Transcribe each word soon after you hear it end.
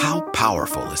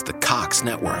powerful is the Cox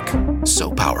network.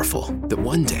 So powerful that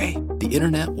one day, the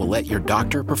internet will let your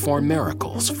doctor perform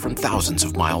miracles from thousands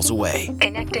of miles away.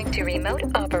 Connecting to remote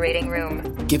operating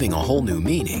room. Giving a whole new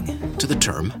meaning to the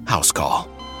term house call.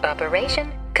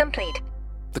 Operation complete.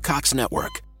 The Cox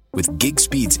network. With gig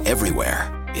speeds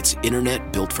everywhere, it's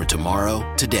internet built for tomorrow,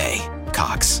 today.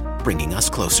 Cox, bringing us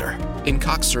closer. In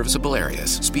Cox serviceable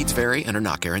areas, speeds vary and are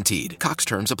not guaranteed. Cox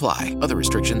terms apply. Other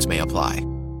restrictions may apply.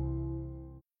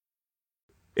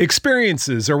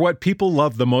 Experiences are what people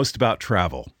love the most about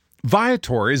travel.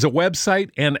 Viator is a website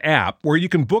and app where you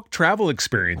can book travel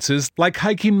experiences like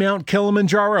hiking Mount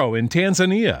Kilimanjaro in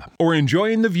Tanzania or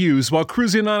enjoying the views while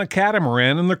cruising on a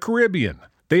catamaran in the Caribbean.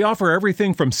 They offer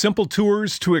everything from simple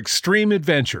tours to extreme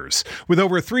adventures. With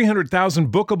over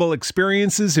 300,000 bookable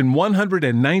experiences in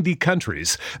 190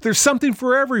 countries, there's something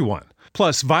for everyone.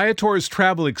 Plus, Viator's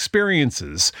travel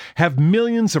experiences have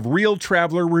millions of real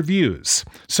traveler reviews,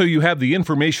 so you have the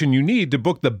information you need to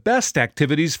book the best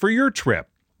activities for your trip.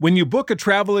 When you book a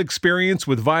travel experience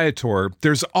with Viator,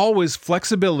 there's always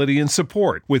flexibility and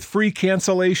support with free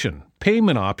cancellation,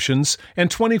 payment options, and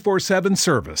 24/7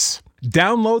 service.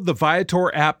 Download the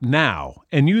Viator app now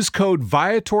and use code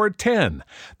Viator10.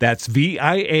 That's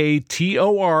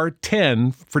Viator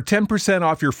 10 for 10%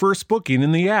 off your first booking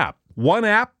in the app. One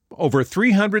app, over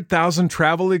 300,000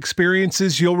 travel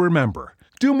experiences you'll remember.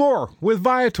 Do more with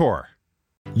Viator.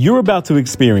 You're about to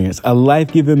experience a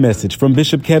life-giving message from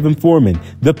Bishop Kevin Foreman,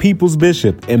 the People's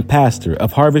Bishop and Pastor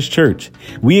of Harvest Church.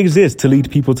 We exist to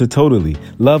lead people to totally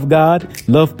love God,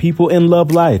 love people, and love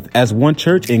life as one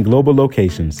church in global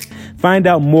locations. Find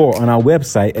out more on our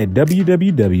website at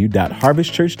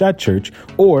www.harvestchurch.church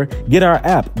or get our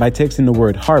app by texting the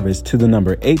word harvest to the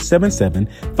number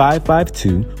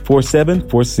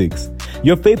 877-552-4746.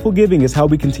 Your faithful giving is how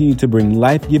we continue to bring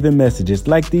life-giving messages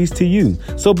like these to you.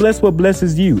 So bless what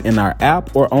blesses you in our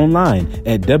app or online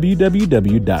at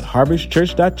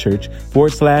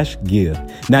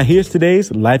www.harvestchurch.church/give. Now here's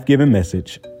today's life-giving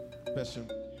message.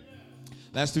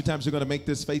 Last 2 times we're going to make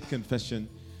this faith confession,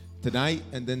 tonight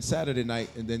and then Saturday night,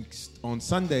 and then on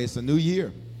Sunday it's a new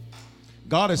year.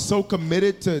 God is so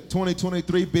committed to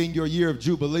 2023 being your year of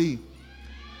Jubilee.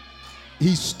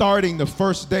 He's starting the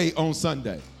first day on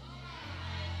Sunday.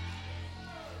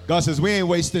 God says we ain't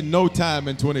wasting no time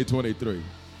in 2023.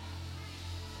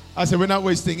 I said we're not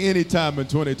wasting any time in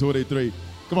 2023.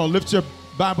 Come on, lift your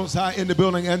Bibles high in the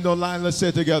building and online. Let's say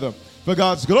it together. For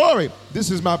God's glory,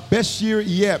 this is my best year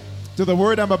yet. To the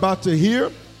word I'm about to hear,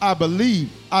 I believe,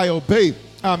 I obey,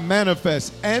 I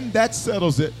manifest, and that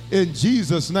settles it in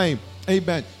Jesus' name.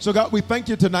 Amen. So God, we thank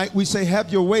you tonight. We say have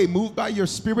your way. Move by your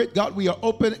spirit. God, we are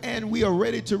open and we are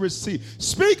ready to receive.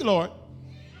 Speak, Lord.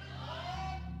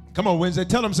 Come on, Wednesday.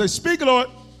 Tell them, say, speak, Lord.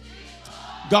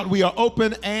 God, we are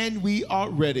open and we are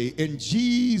ready. In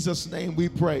Jesus' name we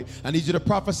pray. I need you to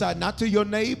prophesy not to your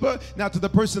neighbor, not to the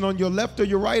person on your left or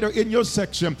your right or in your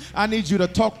section. I need you to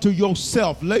talk to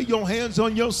yourself. Lay your hands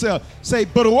on yourself. Say,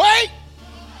 but wait,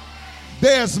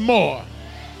 there's more.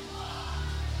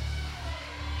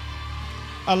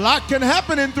 A lot can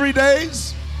happen in 3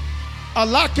 days. A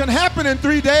lot can happen in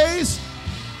 3 days.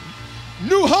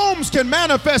 New homes can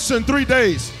manifest in 3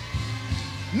 days.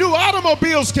 New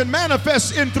automobiles can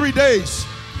manifest in 3 days.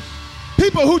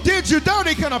 People who did you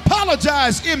dirty can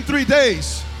apologize in 3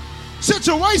 days.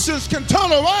 Situations can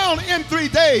turn around in 3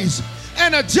 days.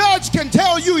 And a judge can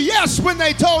tell you yes when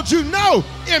they told you no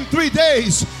in 3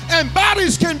 days. And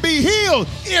bodies can be healed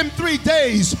in 3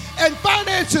 days. And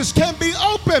finances can be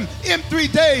open in 3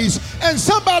 days. And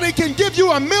somebody can give you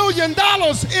 $1 million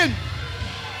in.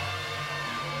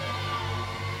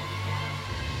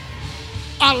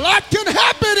 A lot can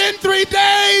happen in 3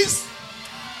 days.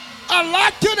 A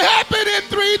lot can happen in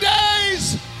 3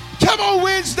 days. Come on,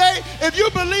 Wednesday. If you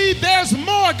believe there's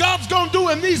more God's going to do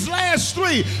in these last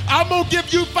 3, I'm going to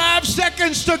give you 5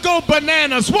 seconds to go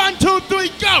bananas. 1, 2, 3,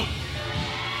 go.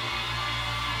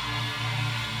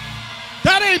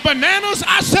 That ain't bananas.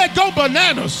 I said go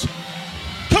bananas.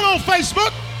 Come on,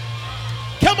 Facebook.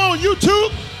 Come on,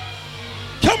 YouTube.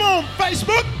 Come on,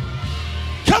 Facebook.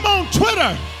 Come on,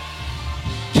 Twitter.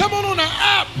 Come on the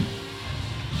app.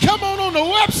 Come on the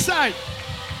website.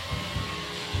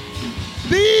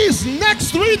 These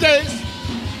next 3 days.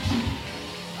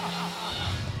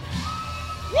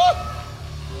 Woo!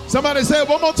 Somebody say it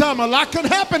one more time. A lot can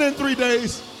happen in 3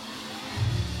 days.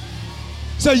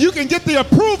 So you can get the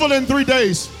approval in 3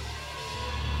 days.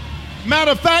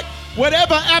 Matter of fact,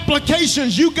 whatever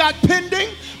applications you got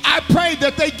pending, I pray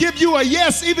that they give you a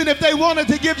yes even if they wanted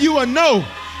to give you a no.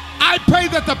 I pray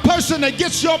that the person that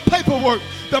gets your paperwork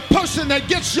the person that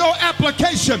gets your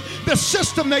application, the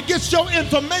system that gets your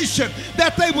information,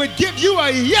 that they would give you a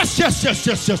yes, yes, yes,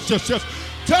 yes, yes, yes, yes.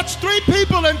 Touch 3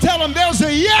 people and tell them there's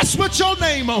a yes with your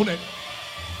name on it.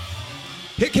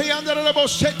 Hey!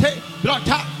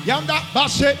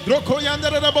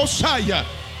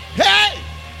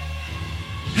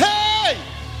 Hey!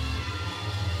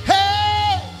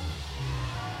 Hey!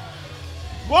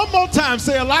 One more time,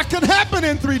 say a lot can happen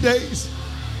in 3 days.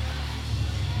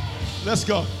 Let's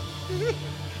go.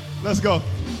 Let's go.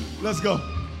 Let's go.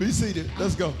 Be seated.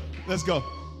 Let's go. Let's go.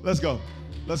 Let's go.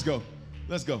 Let's go.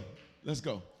 Let's go. Let's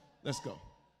go. Let's go.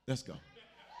 Let's go.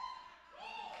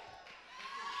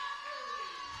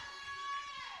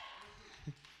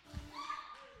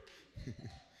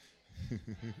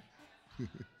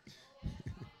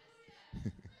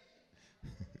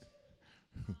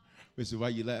 Which is why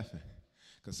you laughing.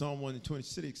 Because Psalm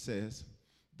 126 says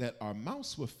that our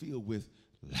mouths were filled with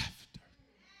laughter.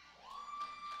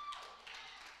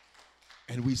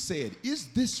 And we said, is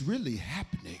this really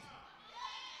happening?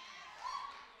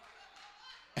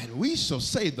 And we shall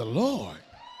say, the Lord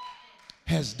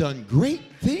has done great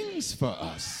things for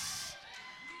us,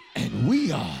 and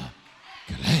we are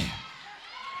glad.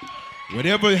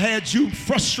 Whatever had you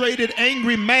frustrated,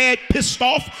 angry, mad, pissed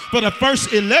off for the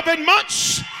first 11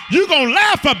 months, you're going to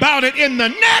laugh about it in the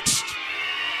next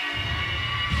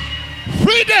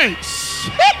 3 days.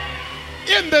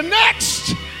 In the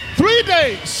next 3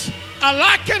 days, a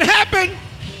lot can happen.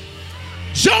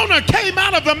 Jonah came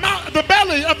out of the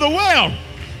belly of the whale.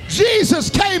 Jesus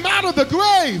came out of the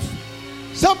grave.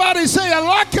 Somebody say a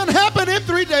lot can happen in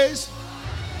 3 days.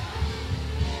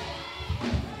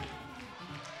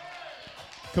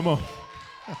 Come on.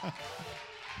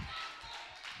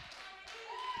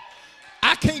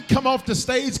 I can't come off the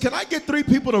stage. Can I get 3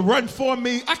 people to run for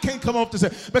me? I can't come off the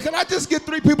stage. But can I just get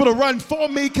 3 people to run for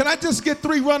me? Can I just get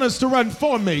 3 runners to run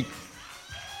for me?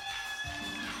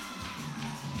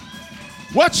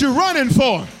 What you running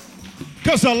for?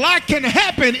 Because a lot can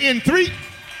happen in 3.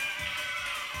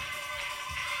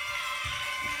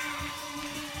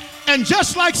 And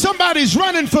just like somebody's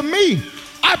running for me,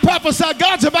 I prophesy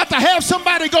God's about to have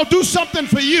somebody go do something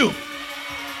for you.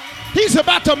 He's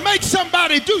about to make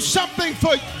somebody do something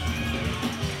for you.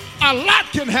 A lot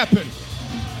can happen.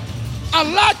 A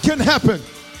lot can happen.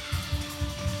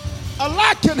 A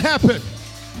lot can happen.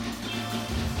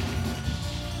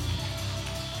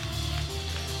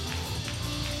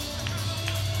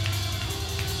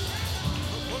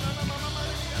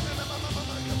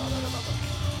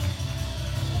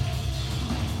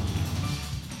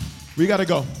 We got to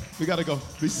go. We got to go.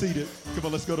 Be seated. Come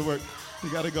on, let's go to work. We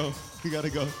got to go. We got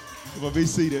to go. Come on, be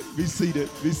seated. Be seated.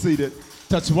 Be seated.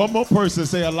 Touch one more person.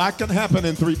 Say a lot can happen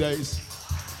in 3 days.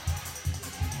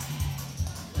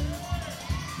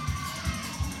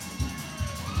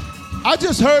 I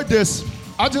just heard this.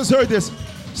 I just heard this.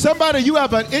 Somebody, you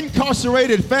have an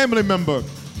incarcerated family member.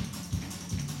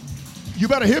 You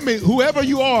better hear me. Whoever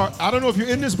you are, I don't know if you're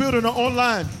in this building or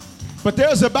online, but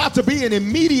there's about to be an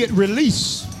immediate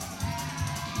release.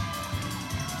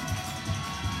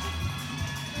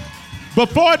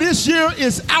 Before this year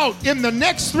is out, in the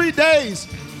next 3 days,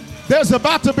 there's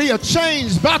about to be a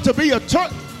change, about to be a turn.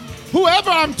 Whoever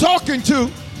I'm talking to,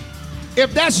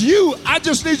 if that's you, I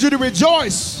just need you to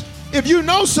rejoice. If you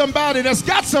know somebody that's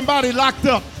got somebody locked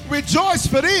up, rejoice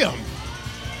for them.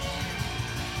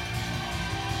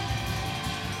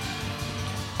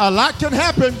 A lot can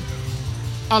happen.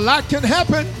 A lot can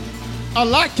happen. A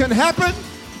lot can happen.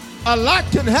 A lot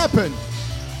can happen.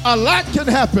 A lot can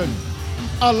happen.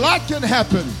 A lot can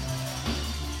happen.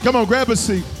 Come on, grab a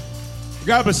seat.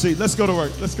 Grab a seat. Let's go to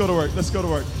work. Let's go to work. Let's go to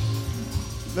work.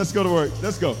 Let's go to work.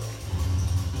 Let's go.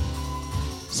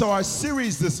 So our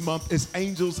series this month is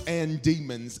Angels and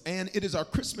Demons, and it is our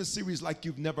Christmas series like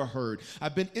you've never heard.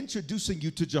 I've been introducing you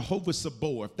to Jehovah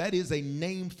Sabaoth. That is a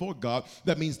name for God.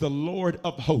 That means the Lord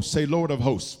of hosts. Say Lord of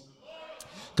hosts.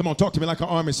 Come on, talk to me like an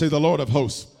army. Say the Lord of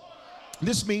hosts.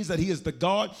 This means that he is the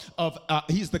God of,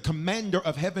 he's the commander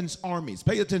of heaven's armies.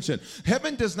 Pay attention.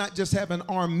 Heaven does not just have an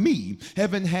army.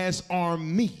 Heaven has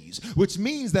armies, which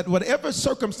means that whatever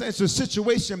circumstance or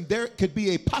situation, there could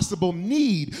be a possible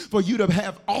need for you to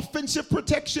have offensive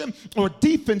protection or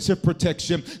defensive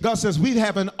protection. God says we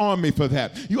have an army for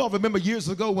that. You all remember years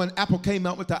ago when Apple came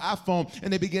out with the iPhone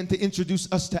and they began to introduce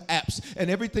us to apps, and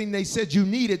everything they said you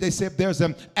needed, they said there's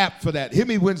an app for that. Hear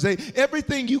me, Wednesday.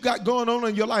 Everything you got going on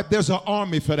in your life, there's an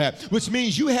army for that, which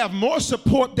means you have more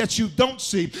support that you don't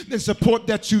see than support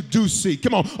that you do see.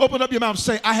 Come on, open up your mouth and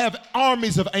say, I have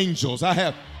armies of angels. I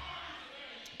have.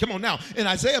 Come on now. In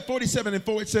Isaiah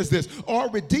 47:4, it says this,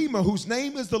 our Redeemer, whose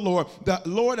name is the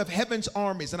Lord of heaven's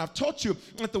armies. And I've taught you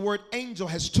that the word angel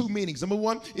has two meanings. Number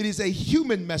one, it is a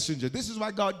human messenger. This is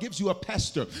why God gives you a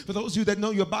pastor. For those of you that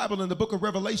know your Bible, in the book of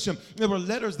Revelation, there were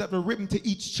letters that were written to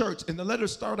each church. And the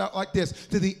letters start out like this: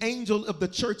 to the angel of the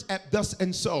church at thus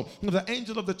and so, to the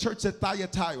angel of the church at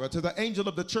Thyatira, to the angel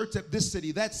of the church at this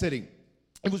city, that city.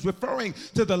 It was referring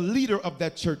to the leader of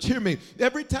that church. Hear me.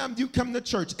 Every time you come to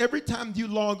church, every time you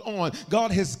log on,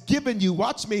 God has given you,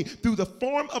 watch me, through the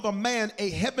form of a man, a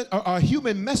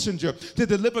human messenger to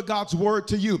deliver God's word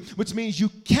to you, which means you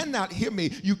cannot, hear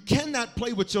me, you cannot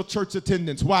play with your church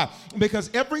attendance. Why? Because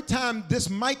every time this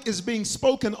mic is being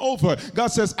spoken over, God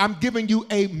says, I'm giving you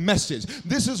a message.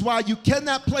 This is why you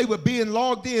cannot play with being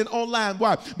logged in online.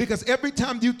 Why? Because every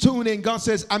time you tune in, God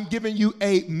says, I'm giving you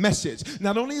a message.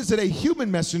 Not only is it a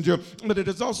human messenger, but it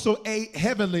is also a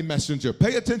heavenly messenger.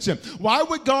 Pay attention. Why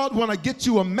would God want to get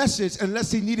you a message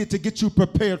unless he needed to get you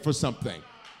prepared for something?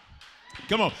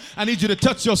 Come on. I need you to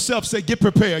touch yourself. Say, get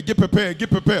prepared, get prepared,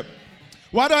 get prepared.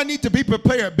 Why do I need to be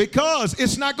prepared? Because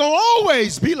it's not going to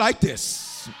always be like this.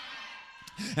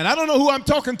 And I don't know who I'm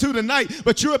talking to tonight,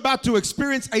 but you're about to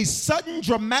experience a sudden,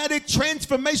 dramatic,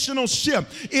 transformational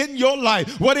shift in your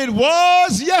life. What it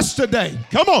was yesterday.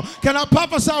 Come on. Can I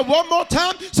prophesy one more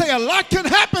time? Say, a lot can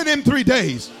happen in 3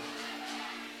 days.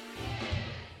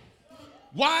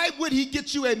 Why would he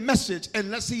get you a message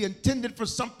unless he intended for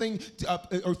something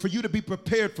or for you to be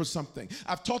prepared for something?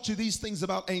 I've taught you these things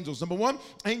about angels. Number one,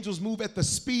 angels move at the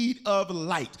speed of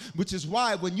light, which is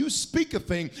why when you speak a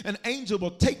thing, an angel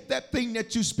will take that thing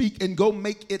that you speak and go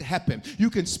make it happen. You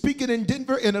can speak it in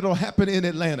Denver and it'll happen in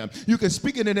Atlanta. You can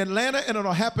speak it in Atlanta and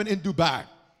it'll happen in Dubai.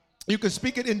 You can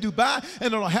speak it in Dubai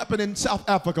and it'll happen in South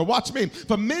Africa. Watch me.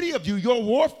 For many of you, your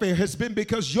warfare has been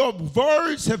because your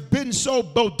words have been so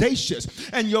bodacious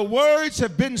and your words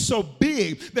have been so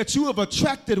big that you have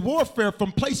attracted warfare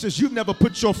from places you've never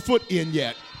put your foot in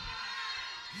yet.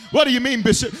 What do you mean,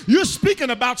 Bishop? You're speaking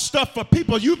about stuff for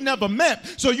people you've never met,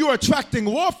 so you're attracting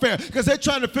warfare because they're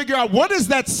trying to figure out what is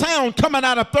that sound coming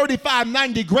out of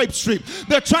 3590 Grape Street.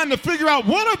 They're trying to figure out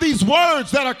what are these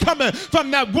words that are coming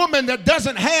from that woman that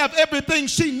doesn't have everything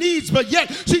she needs, but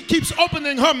yet she keeps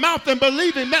opening her mouth and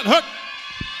believing that her...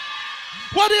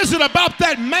 What is it about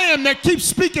that man that keeps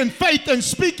speaking faith and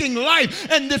speaking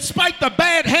life, and despite the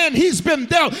bad hand he's been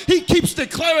dealt, he keeps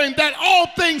declaring that all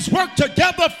things work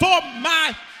together for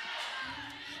my...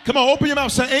 Come on, open your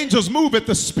mouth. Say, angels move at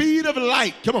the speed of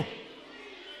light. Come on.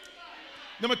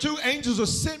 Number two, angels are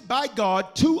sent by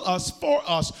God to us, for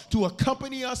us, to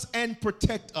accompany us and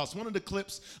protect us. One of the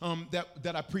clips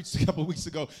that I preached a couple of weeks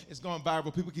ago is going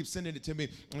viral. People keep sending it to me.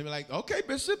 And they're like, okay,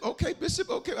 Bishop, okay,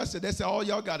 Bishop, okay. I said, that's all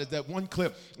y'all got is that one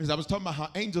clip. Because I was talking about how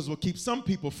angels will keep some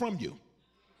people from you.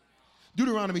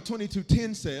 Deuteronomy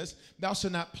 22:10 says, thou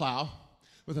shalt not plow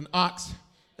with an ox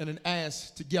and an ass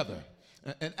together.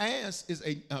 An ass is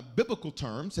a biblical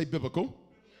term, say biblical.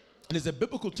 It is a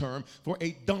biblical term for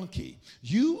a donkey.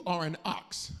 You are an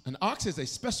ox. An ox is a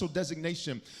special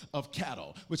designation of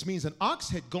cattle, which means an ox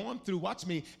had gone through, watch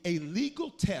me, a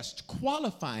legal test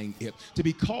qualifying it to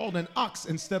be called an ox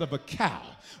instead of a cow.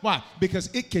 Why? Because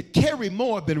it could carry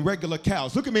more than regular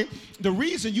cows. Look at me. The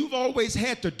reason you've always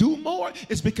had to do more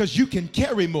is because you can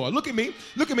carry more. Look at me.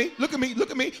 Look at me. Look at me. Look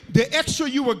at me. The extra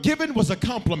you were given was a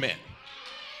compliment.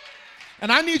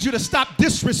 And I need you to stop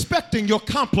disrespecting your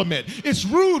compliment. It's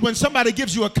rude when somebody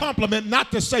gives you a compliment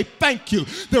not to say thank you.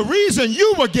 The reason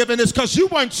you were given is because you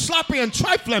weren't sloppy and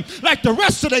trifling like the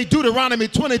rest of they Deuteronomy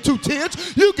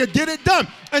 22:10. You could get it done.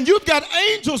 And you've got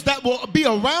angels that will be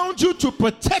around you to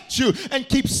protect you and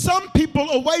keep some people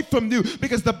away from you,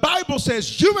 because the Bible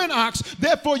says you're an ox,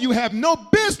 therefore you have no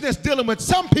business dealing with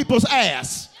some people's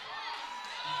ass.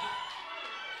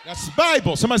 That's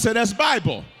Bible. Somebody said that's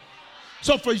Bible.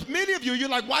 So for many of you, you're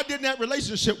like, why didn't that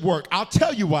relationship work? I'll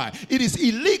tell you why. It is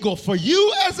illegal for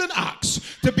you as an ox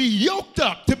to be yoked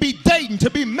up, to be dating, to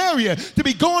be married, to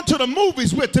be going to the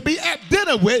movies with, to be at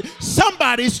dinner with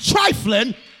somebody's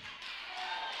trifling.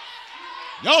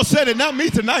 Y'all said it, not me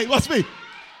tonight. Watch me.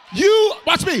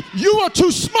 Watch me. You are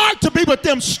too smart to be with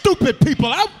them stupid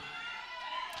people.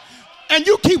 And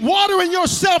you keep watering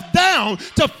yourself down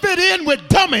to fit in with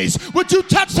dummies. Would you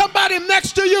touch somebody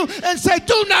next to you and say,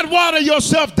 do not water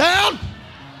yourself down?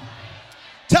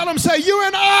 Tell them, say, you're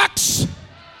an ox,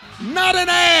 not an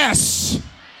ass.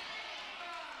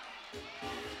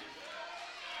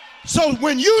 So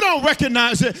when you don't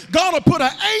recognize it, God will put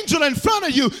an angel in front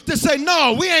of you to say,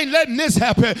 no, we ain't letting this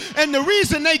happen. And the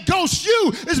reason they ghost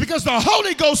you is because the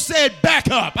Holy Ghost said, back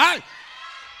up.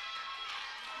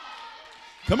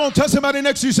 Come on, tell somebody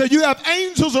next to you, say, you have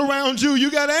angels around you.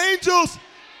 You got angels.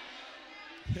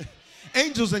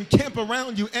 Angels encamp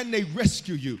around you and they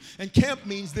rescue you. And camp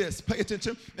means this. Pay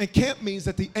attention. And camp means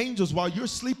that the angels, while you're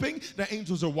sleeping, the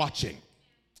angels are watching.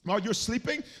 While you're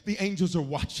sleeping, the angels are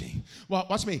watching. Well,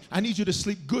 watch me. I need you to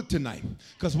sleep good tonight.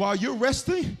 Because while you're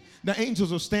resting, the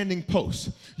angels are standing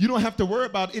post. You don't have to worry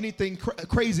about anything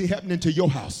crazy happening to your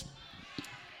house.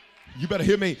 You better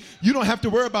hear me. You don't have to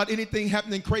worry about anything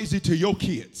happening crazy to your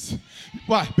kids.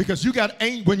 Why? Because you got,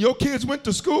 when your kids went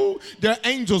to school, their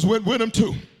angels went with them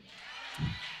too.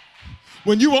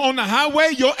 When you were on the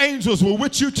highway, your angels were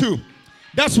with you too.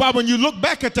 That's why when you look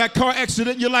back at that car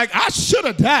accident, you're like, I should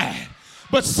have died.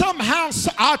 But somehow,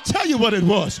 I'll tell you what it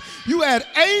was. You had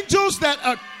angels that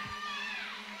are...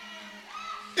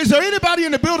 Is there anybody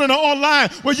in the building or online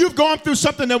where you've gone through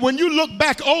something that when you look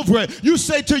back over it, you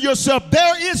say to yourself,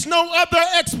 there is no other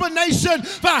explanation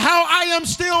for how I am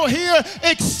still here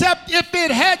except if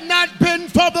it had not been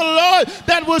for the Lord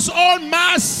that was on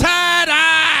my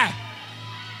side.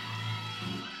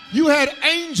 You had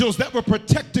angels that were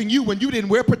protecting you when you didn't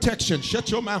wear protection.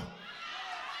 Shut your mouth.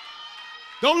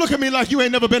 Don't look at me like you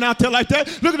ain't never been out there like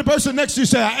that. Look at the person next to you and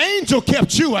say, an angel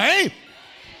kept you, eh?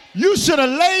 You should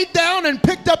have laid down and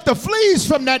picked up the fleas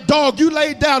from that dog you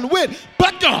laid down with,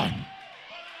 but God.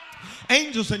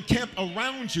 Angels encamp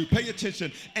around you. Pay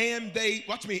attention. And they,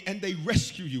 watch me, and they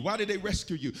rescue you. Why do they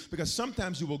rescue you? Because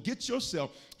sometimes you will get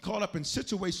yourself caught up in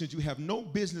situations you have no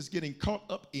business getting caught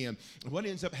up in. And what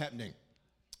ends up happening?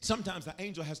 Sometimes the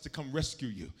angel has to come rescue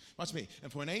you. Watch me.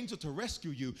 And for an angel to rescue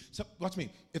you, watch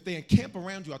me. If they encamp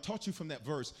around you, I taught you from that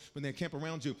verse, when they encamp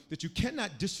around you, that you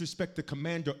cannot disrespect the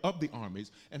commander of the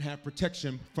armies and have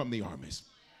protection from the armies.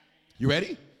 You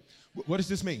ready? What does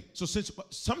this mean? So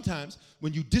sometimes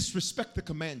when you disrespect the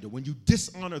commander, when you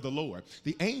dishonor the Lord,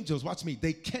 the angels, watch me,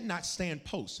 they cannot stand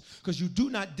post because you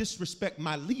do not disrespect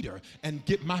my leader and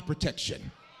get my protection.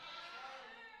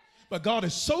 But God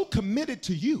is so committed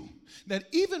to you that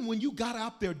even when you got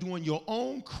out there doing your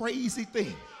own crazy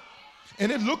thing,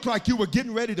 and it looked like you were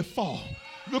getting ready to fall,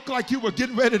 looked like you were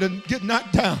getting ready to get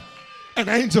knocked down, an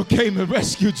angel came and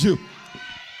rescued you.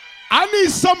 I need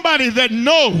somebody that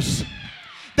knows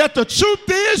that the truth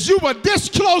is you were this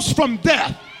close from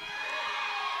death.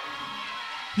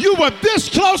 You were this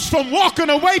close from walking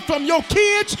away from your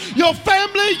kids, your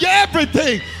family, your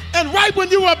everything. And right when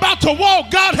you were about to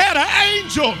walk, God had an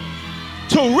angel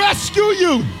to rescue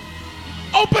you.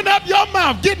 Open up your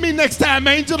mouth. Get me next time,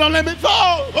 angel. Don't let me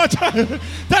fall. That's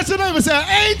the name. It said,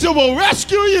 angel will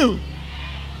rescue you.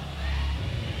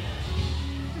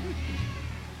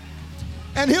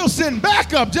 And he'll send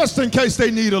backup just in case they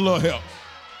need a little help.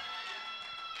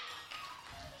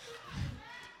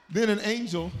 Then an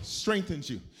angel strengthens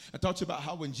you. I taught you about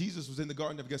how when Jesus was in the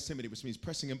Garden of Gethsemane, which means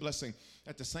pressing and blessing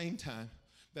at the same time,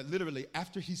 that literally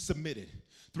after he submitted,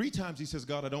 3 times he says,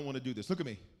 God, I don't want to do this. Look at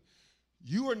me.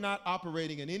 You are not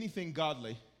operating in anything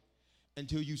godly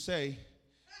until you say,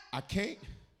 I can't.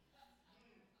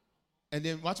 And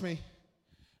then watch me.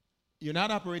 You're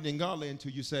not operating in godly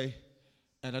until you say,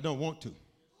 and I don't want to.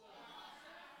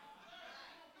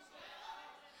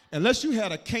 Unless you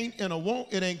had a can't and a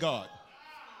won't, it ain't God.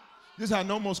 This is how I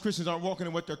know most Christians aren't walking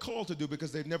in what they're called to do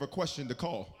because they've never questioned the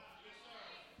call.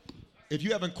 If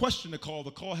you haven't questioned the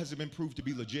call hasn't been proved to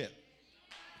be legit.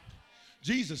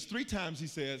 Jesus, 3 times he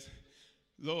says,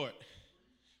 Lord,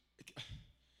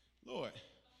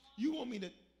 you want me to,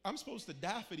 I'm supposed to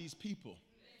die for these people.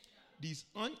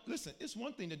 Listen, it's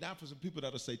one thing to die for some people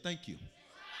that'll say thank you.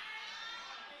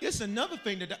 It's another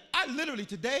thing that I literally,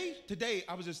 today,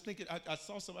 I was just thinking, I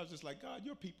saw something, I was just like, God,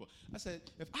 you're people. I said,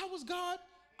 if I was God,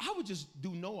 I would just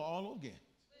do Noah all over again.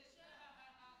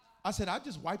 I said, I'd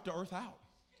just wipe the earth out.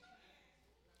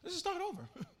 Let's just start over.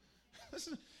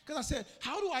 Because I said,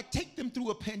 how do I take them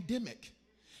through a pandemic?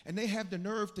 And they have the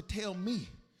nerve to tell me,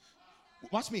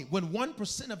 watch me, when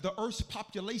 1% of the earth's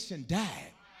population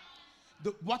died,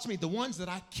 watch me, the ones that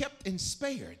I kept and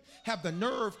spared have the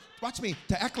nerve, watch me,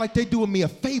 to act like they're doing me a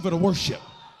favor to worship.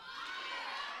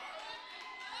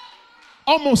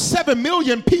 Almost 7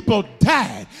 million people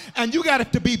died, and you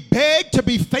got to be begged to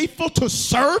be faithful to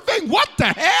serving? What the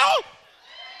hell?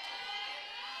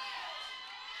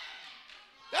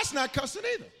 That's not cussing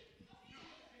either.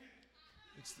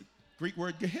 It's the Greek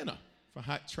word Gehenna for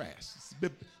hot trash.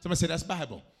 Somebody say that's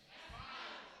Bible.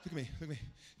 Look at me.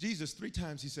 Jesus, 3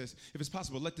 times he says, if it's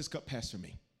possible, let this cup pass from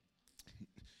me.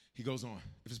 He goes on,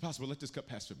 if it's possible, let this cup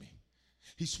pass from me.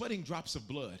 He's sweating drops of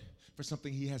blood for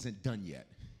something he hasn't done yet.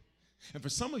 And for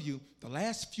some of you, the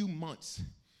last few months,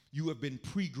 you have been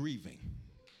pre-grieving.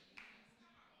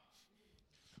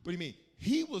 What do you mean?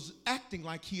 he was acting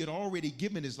like he had already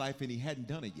given his life and he hadn't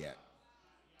done it yet.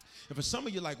 And for some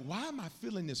of you, like, why am I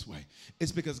feeling this way?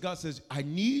 It's because God says, I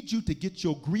need you to get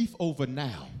your grief over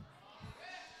now.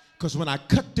 Because when I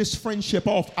cut this friendship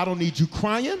off, I don't need you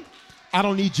crying. I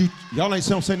don't need you, y'all ain't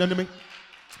saying nothing to me.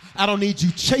 I don't need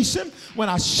you chasing. When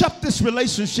I shut this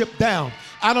relationship down,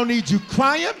 I don't need you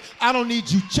crying. I don't need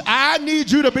you. I need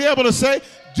you to be able to say,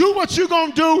 do what you're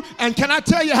going to do. And can I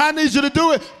tell you how I need you to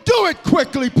do it? Do it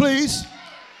quickly, please.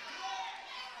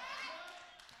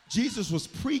 Jesus was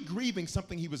pre-grieving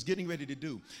something he was getting ready to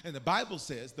do. And the Bible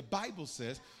says,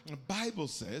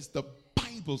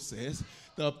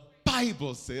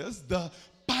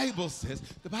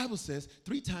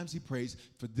 3 times he prays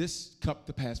for this cup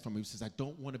to pass from him. He says, I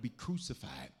don't want to be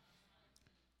crucified.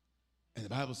 And the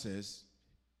Bible says,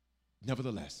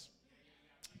 nevertheless,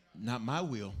 not my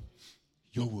will,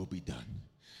 your will be done.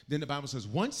 Then the Bible says,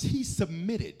 once he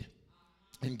submitted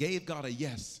and gave God a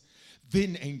yes,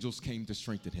 then angels came to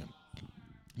strengthen him.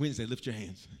 Wednesday, lift your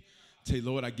hands. Say,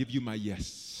 Lord, I give you my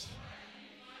yes.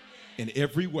 In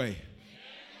every way.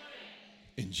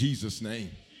 In Jesus' name.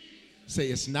 Say,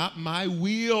 it's not my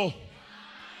will,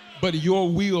 but your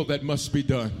will that must be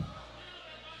done.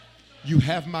 You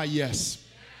have my yes.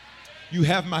 You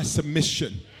have my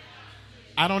submission.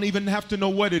 I don't even have to know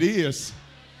what it is.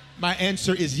 My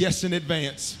answer is yes in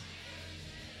advance.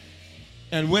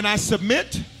 And when I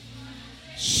submit,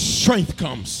 strength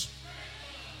comes.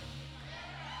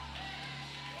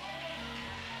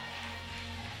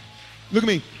 Look at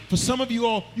me. For some of you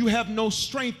all, you have no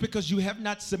strength because you have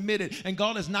not submitted. And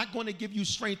God is not going to give you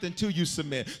strength until you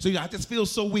submit. So I just feel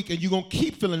so weak, and you're going to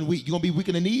keep feeling weak. You're going to be weak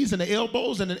in the knees and the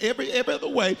elbows and in every other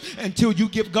way until you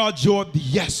give God your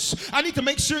yes. I need to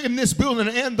make sure in this building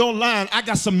and online, I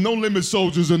got some no-limit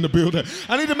soldiers in the building.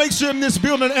 I need to make sure in this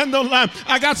building and online,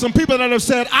 I got some people that have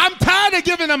said, I'm tired of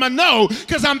giving them a no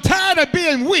because I'm tired of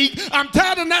being weak. I'm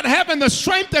tired of not having the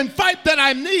strength and fight that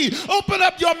I need. Open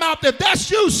up your mouth. If that's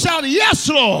you, shout, yes,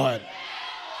 Lord.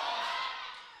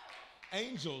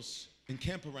 Angels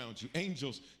encamp around you.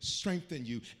 Angels strengthen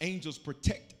you. Angels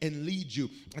protect and lead you.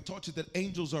 I taught you that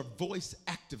angels are voice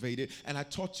activated, and I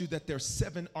taught you that there are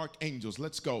 7 archangels.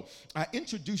 Let's go. I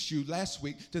introduced you last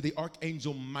week to the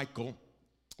archangel Michael.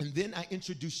 And then I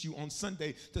introduced you on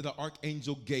Sunday to the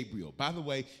archangel Gabriel. By the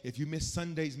way, if you missed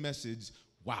Sunday's message,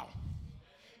 wow.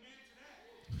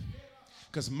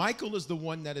 Because Michael is the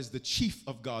one that is the chief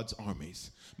of God's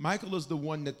armies. Michael is the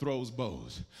one that throws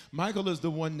bows. Michael is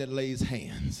the one that lays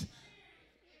hands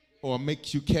or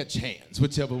makes you catch hands,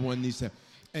 whichever one needs to.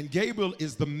 And Gabriel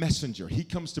is the messenger. He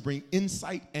comes to bring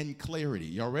insight and clarity.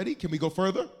 Y'all ready? Can we go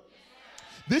further?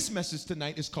 This message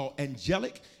tonight is called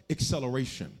Angelic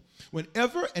Acceleration.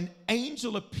 Whenever an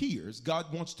angel appears,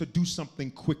 God wants to do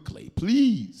something quickly.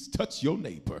 Please touch your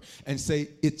neighbor and say,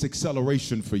 it's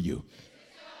acceleration for you.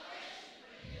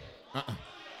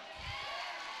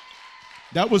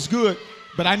 That was good,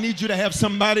 but I need you to have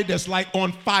somebody that's like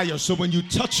on fire. So when you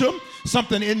touch them,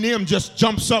 something in them just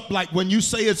jumps up. Like when you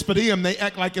say it's for them, they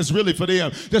act like it's really for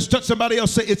them. Just touch somebody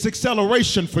else, say it's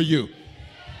acceleration for you.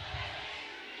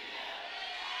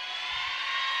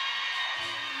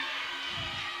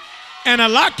 And a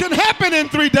lot can happen in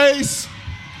 3 days.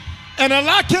 And a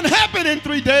lot can happen in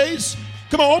 3 days.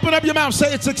 Come on, open up your mouth,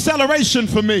 say it's acceleration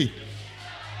for me.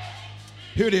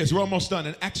 Here it is. We're almost done.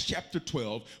 In Acts chapter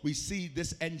 12, we see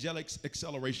this angelic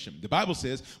acceleration. The Bible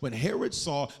says, when Herod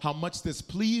saw how much this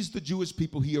pleased the Jewish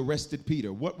people, he arrested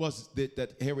Peter. What was it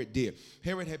that Herod did?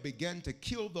 Herod had begun to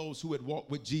kill those who had walked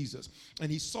with Jesus.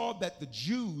 And he saw that the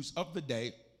Jews of the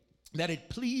day, that it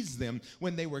pleased them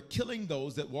when they were killing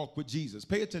those that walk with Jesus.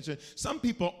 Pay attention. Some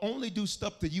people only do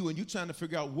stuff to you and you're trying to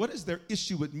figure out what is their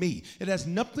issue with me. It has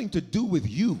nothing to do with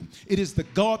you. It is the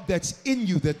God that's in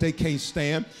you that they can't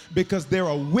stand because they're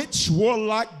a witch,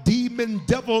 warlock, demon,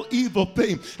 devil, evil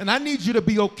thing. And I need you to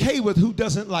be okay with who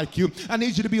doesn't like you. I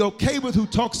need you to be okay with who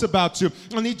talks about you.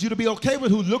 I need you to be okay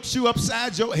with who looks you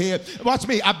upside your head. Watch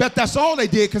me. I bet that's all they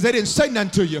did because they didn't say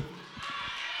nothing to you.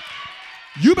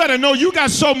 You better know you got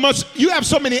so much, you have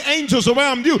so many angels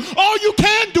around you. All you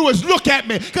can do is look at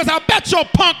me because I bet your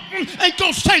punk ain't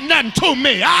gonna say nothing to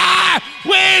me. I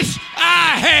wish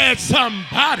I had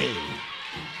somebody.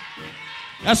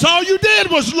 That's all you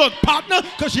did was look, partner,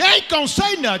 because you ain't gonna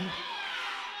say nothing.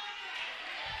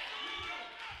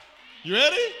 You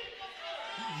ready?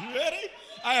 You ready?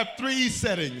 I have 3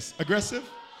 settings. Aggressive,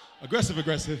 aggressive,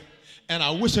 aggressive, and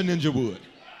I wish a ninja would.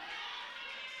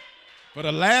 For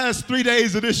the last 3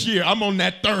 days of this year, I'm on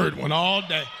that 3rd one all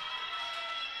day.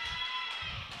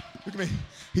 Look at me.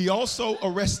 He also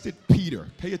arrested Peter.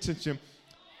 Pay attention.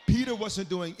 Peter wasn't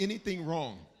doing anything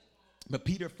wrong. But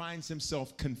Peter finds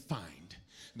himself confined.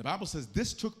 And the Bible says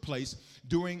this took place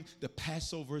during the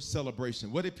Passover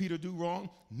celebration. What did Peter do wrong?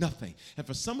 Nothing. And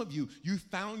for some of you, you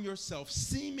found yourself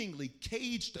seemingly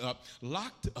caged up,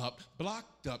 locked up,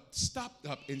 blocked up, stopped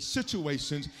up in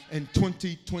situations in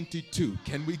 2022.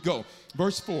 Can we go?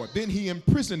 Verse 4, then he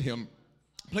imprisoned him,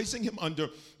 placing him under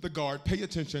the guard, pay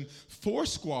attention, 4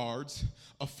 squads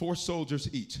of 4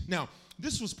 soldiers each. Now,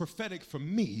 this was prophetic for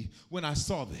me when I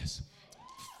saw this.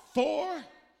 4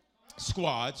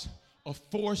 squads of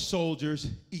 4 soldiers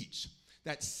each.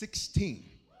 That's 16.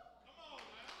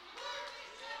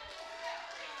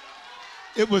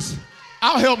 It was,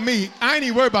 I'll help me. I ain't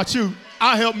even worried about you.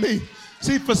 I'll help me.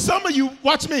 See, for some of you,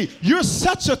 watch me, you're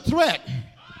such a threat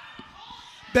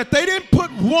that they didn't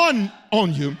put 1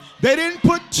 on you. They didn't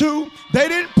put 2. They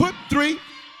didn't put 3.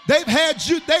 They've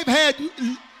had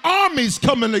armies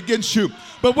coming against you.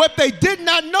 But what they did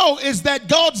not know is that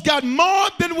God's got more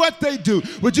than what they do.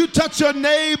 Would you touch your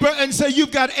neighbor and say,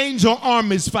 you've got angel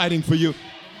armies fighting for you?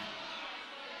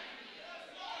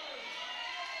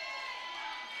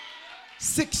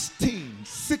 16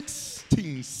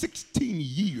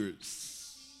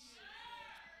 years.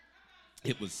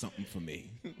 It was something for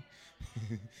me.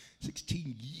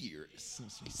 16 years.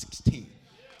 16.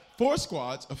 4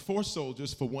 squads of 4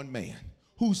 soldiers for 1 man.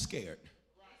 Who's scared?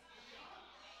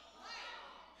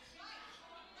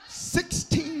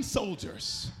 16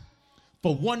 soldiers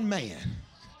for 1 man.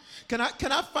 Can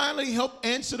I finally help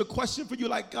answer the question for you?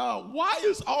 Like, God, why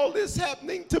is all this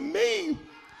happening to me?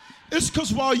 It's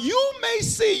because while you may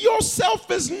see yourself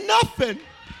as nothing,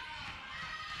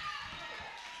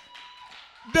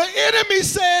 the enemy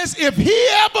says if he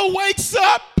ever wakes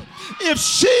up, if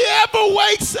she ever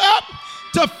wakes up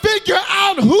to figure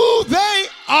out who they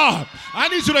are, I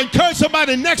need you to encourage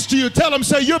somebody next to you. Tell them,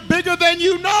 say, you're bigger than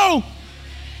you know.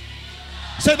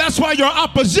 Say, that's why your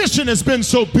opposition has been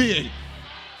so big.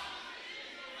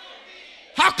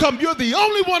 How come you're the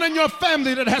only one in your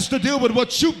family that has to deal with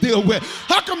what you deal with?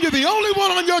 How come you're the only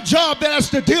one on your job that has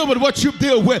to deal with what you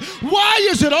deal with? Why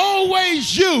is it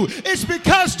always you? It's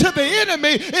because to the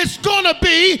enemy, it's going to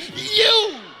be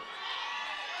you.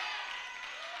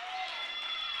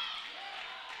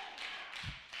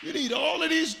 You need all of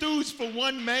these dudes for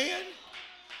 1 man?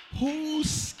 Who's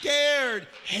scared?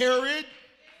 Herod?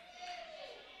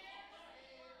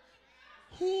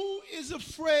 Who is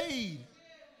afraid?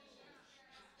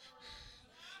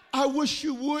 I wish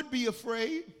you would be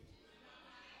afraid.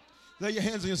 Lay your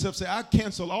hands on yourself. Say, I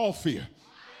cancel all fear.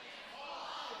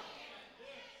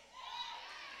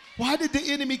 Why did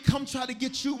the enemy come try to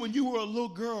get you when you were a little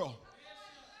girl?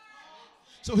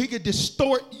 So he could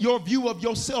distort your view of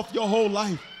yourself your whole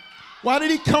life. Why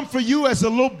did he come for you as a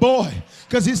little boy?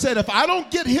 Because he said, if I don't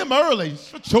get him early,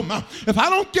 shut your mouth. If I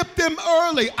don't get them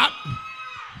early,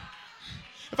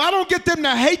 if I don't get them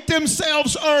to hate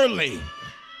themselves early.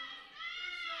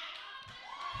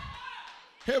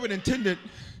 Herod intended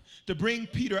to bring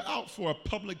Peter out for a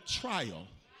public trial.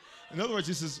 In other words,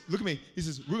 he says, look at me. He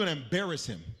says, we're going to embarrass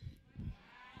him.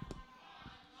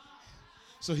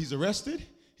 So he's arrested.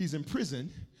 He's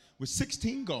imprisoned with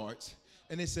 16 guards.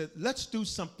 And they said, let's do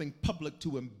something public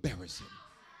to embarrass him.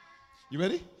 You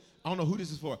ready? I don't know who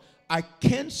this is for. I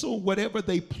cancel whatever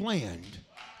they planned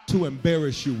to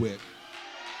embarrass you with.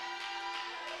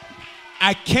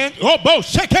 I can't,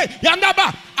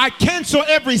 I cancel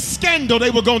every scandal they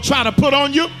were going to try to put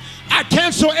on you. I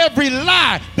cancel every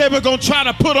lie they were going to try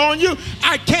to put on you.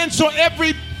 I cancel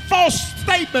every false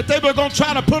statement they were going to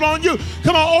try to put on you.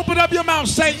 Come on, open up your mouth.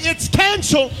 Say, it's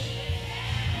canceled.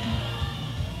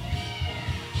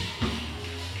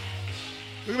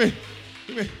 Look at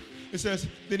me. It says,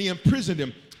 then he imprisoned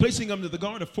him, placing him under the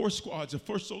guard of 4 squads of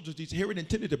 4 soldiers. Herod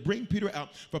intended to bring Peter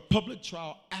out for public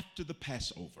trial after the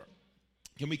Passover.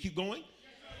 Can we keep going?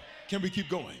 Can we keep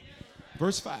going?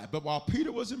 Verse 5, but while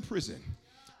Peter was in prison,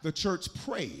 the church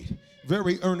prayed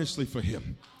very earnestly for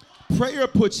him. Prayer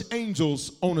puts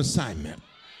angels on assignment.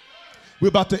 We're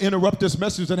about to interrupt this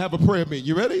message and have a prayer meeting.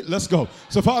 You ready? Let's go.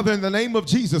 So, Father, in the name of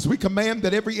Jesus, we command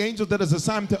that every angel that is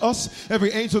assigned to us,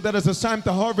 every angel that is assigned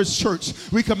to Harvest Church,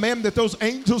 we command that those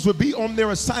angels would be on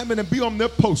their assignment and be on their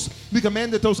post. We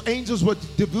command that those angels would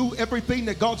do everything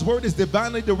that God's word has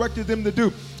divinely directed them to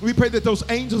do. We pray that those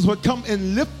angels would come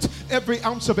and lift every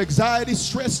ounce of anxiety,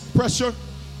 stress, pressure,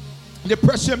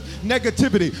 depression,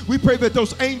 negativity. We pray that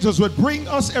those angels would bring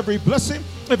us every blessing,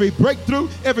 every breakthrough,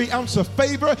 every ounce of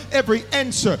favor, every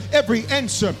answer, every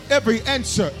answer, every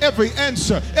answer, every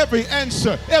answer, every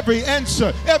answer, every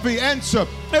answer, every answer,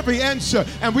 every answer.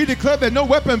 And we declare that no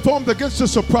weapon formed against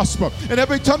us shall prosper. And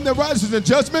every tongue that rises in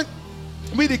judgment,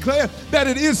 We declare that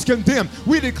it is condemned.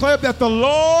 We declare that the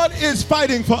Lord is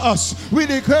fighting for us. We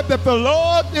declare that the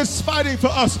Lord is fighting for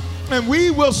us. And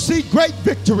we will see great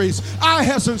victories. Eye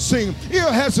hasn't seen, ear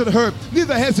hasn't heard,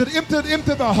 neither has it entered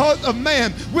into the heart of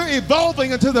man. We're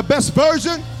evolving into the best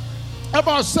version of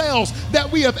ourselves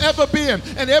that we have ever been.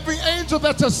 And every angel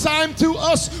that's assigned to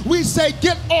us, we say,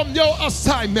 get on your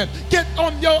assignment. Get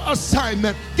on your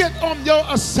assignment. Get on your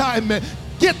assignment.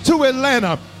 Get to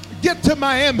Atlanta. Get to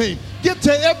Miami. Get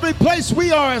to every place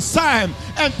we are assigned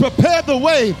and prepare the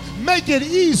way. Make it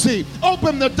easy.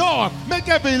 Open the door. Make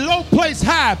every low place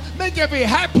high. Make every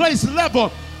high place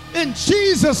level. In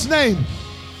Jesus' name,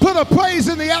 put a praise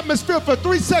in the atmosphere for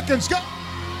 3 seconds. Go.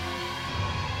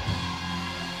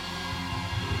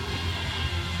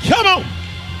 Come on.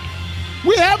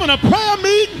 We're having a prayer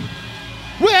meeting.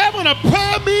 We're having a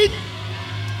prayer meeting.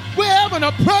 We're having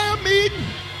a prayer meeting.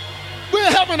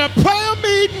 We're having a prayer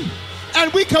meeting.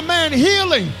 And we command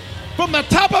healing from the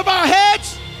top of our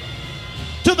heads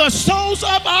to the soles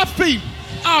of our feet.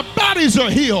 Our bodies are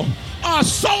healed. Our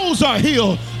souls are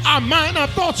healed. Our mind, our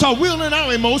thoughts, our will, and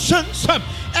our emotions.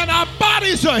 And our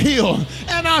bodies are healed.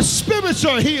 And our spirits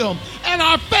are healed. And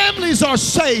our families are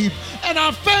saved. And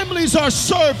our families are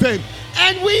serving.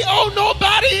 And we owe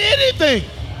nobody anything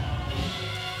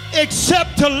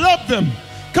except to love them.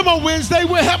 Come on, Wednesday,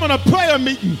 we're having a prayer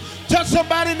meeting. Tell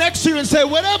somebody next to you and say,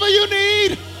 whatever you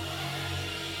need,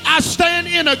 I stand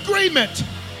in agreement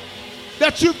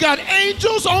that you've got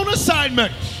angels on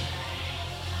assignment.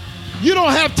 You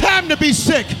don't have time to be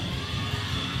sick.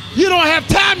 You don't have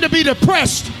time to be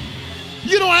depressed.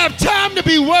 You don't have time to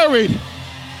be worried.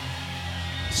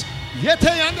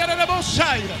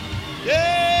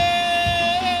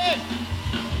 Yeah.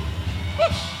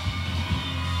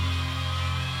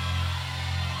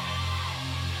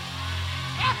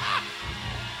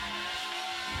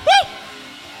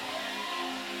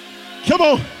 Come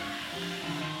on.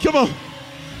 Come on.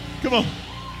 Come on.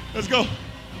 Let's go.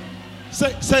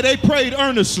 Say they prayed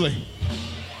earnestly.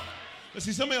 Let's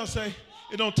see, somebody else say,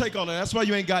 it don't take all that. That's why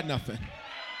you ain't got nothing.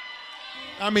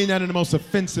 I mean that in the most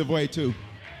offensive way, too.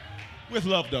 With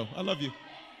love, though. I love you.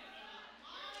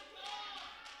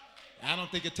 I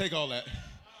don't think it take all that.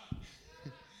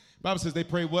 Bible says they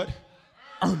prayed what?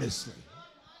 Earnestly.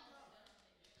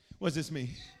 What does this mean?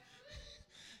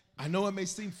 I know it may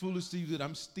seem foolish to you that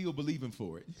I'm still believing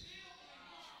for it.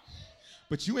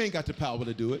 But you ain't got the power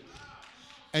to do it.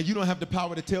 And you don't have the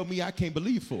power to tell me I can't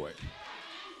believe for it.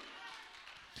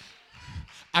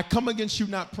 I come against you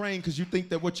not praying because you think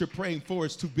that what you're praying for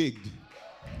is too big.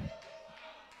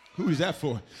 Who is that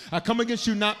for? I come against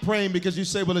you not praying because you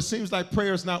say, well, it seems like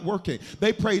prayer is not working.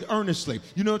 They prayed earnestly.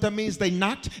 You know what that means? They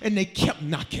knocked and they kept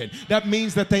knocking. That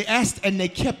means that they asked and they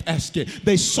kept asking.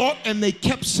 They sought and they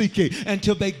kept seeking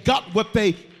until they got what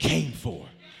they came for.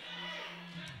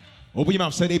 Open your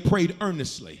mouth. Say they prayed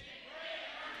earnestly.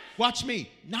 Watch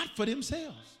me. Not for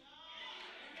themselves.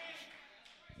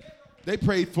 They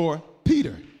prayed for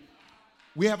Peter.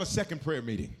 We have a second prayer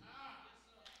meeting.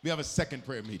 We have a second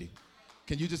prayer meeting.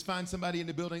 Can you just find somebody in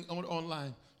the building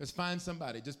online? Just find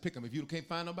somebody. Just pick them. If you can't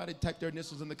find nobody, type their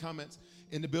initials in the comments.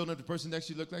 In the building, if the person next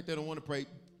to you look like they don't want to pray,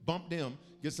 bump them.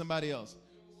 Get somebody else.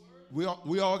 We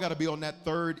all got to be on that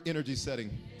third energy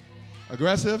setting.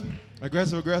 Aggressive,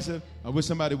 aggressive, aggressive. I wish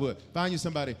somebody would. Find you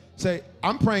somebody. Say,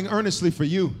 I'm praying earnestly for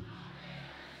you.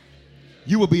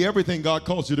 You will be everything God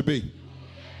calls you to be.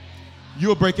 You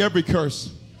will break every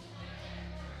curse.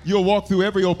 You'll walk through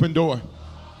every open door.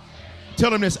 Tell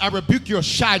them this, I rebuke your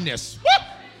shyness. Woo!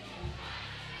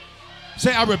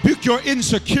 Say, I rebuke your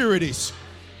insecurities.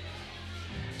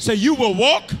 Say, you will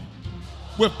walk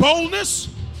with boldness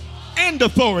and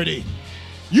authority.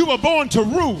 You were born to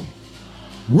rule,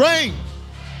 reign,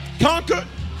 conquer,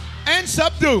 and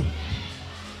subdue.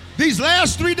 These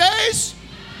last 3 days,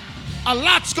 a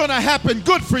lot's going to happen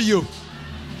good for you.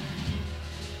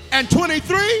 And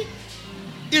 23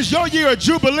 is your year of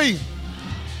Jubilee.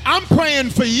 I'm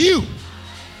praying for you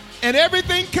and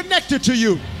everything connected to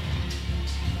you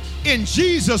in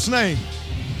Jesus' name.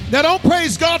 Now don't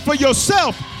praise God for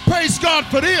yourself, praise God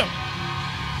for them.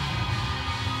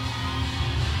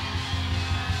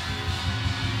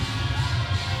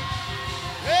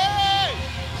 Hey!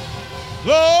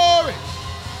 Glory!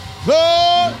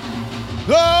 Glory!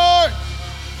 Glory!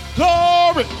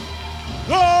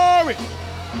 Glory!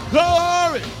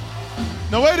 Glory!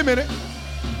 Now wait a minute.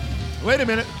 Wait a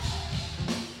minute.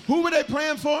 Who were they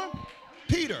praying for?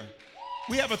 Peter.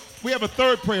 We have a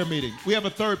third prayer meeting. We have a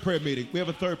third prayer meeting. We have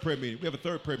a third prayer meeting. We have a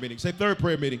third prayer meeting. Say third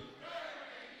prayer meeting.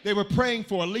 They were praying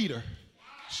for a leader.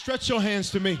 Stretch your hands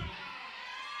to me.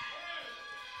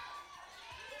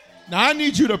 Now, I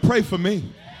need you to pray for me.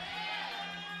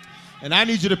 And I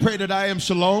need you to pray that I am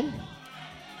shalom.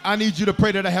 I need you to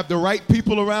pray that I have the right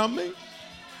people around me.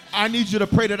 I need you to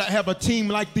pray that I have a team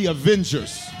like the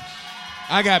Avengers.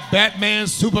 I got Batman,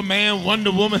 Superman,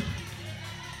 Wonder Woman.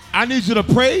 I need you to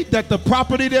pray that the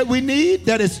property that we need,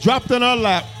 that it's dropped in our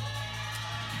lap.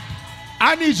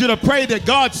 I need you to pray that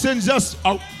God sends us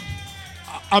a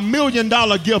 $1 million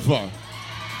giver.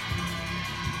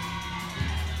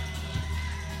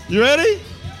 You ready?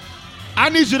 I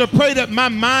need you to pray that my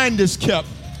mind is kept.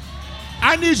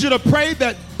 I need you to pray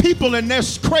that people in their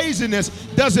craziness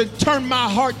doesn't turn my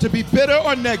heart to be bitter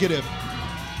or negative.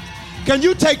 Can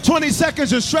you take 20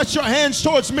 seconds and stretch your hands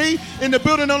towards me in the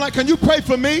building online? Can you pray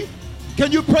for me?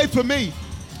 Can you pray for me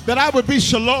that I would be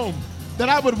shalom, that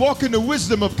I would walk in the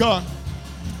wisdom of God,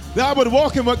 that I would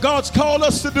walk in what God's called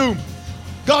us to do.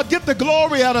 God, get the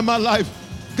glory out of my life.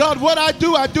 God, what I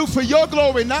do for your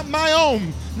glory, not my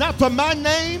own, not for my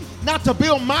name, not to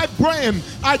build my brand.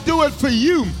 I do it for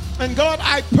you. And God,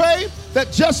 I pray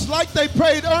that just like they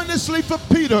prayed earnestly for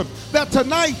Peter, that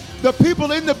tonight the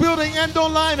people in the building and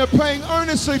online are praying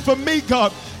earnestly for me,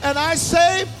 God. And I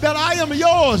say that I am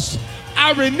yours.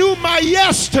 I renew my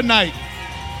yes tonight.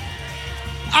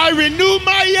 I renew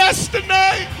my yes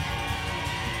tonight.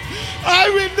 I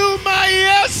renew my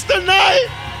yes tonight.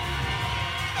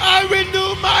 I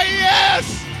renew my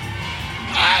yes.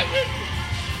 I renew.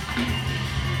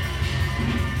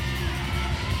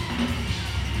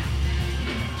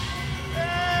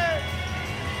 Hey,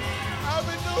 I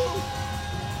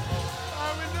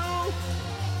renew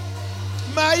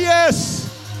my yes.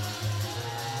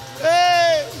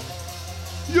 Hey,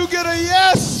 you get a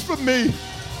yes from me.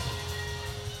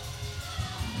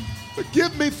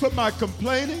 Forgive me for my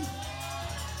complaining.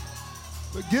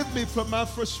 Forgive me for my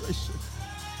frustration.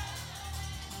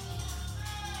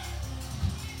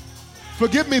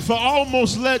 Forgive me for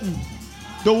almost letting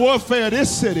the warfare of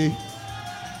this city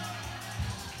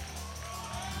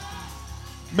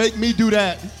make me do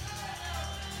that.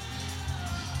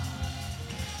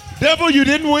 Devil, you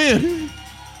didn't win.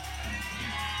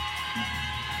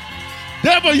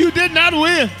 Devil, you did not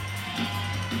win.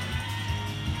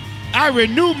 I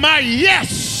renew my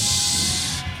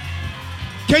yes.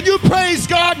 Can you praise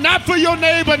God not for your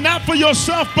neighbor, not for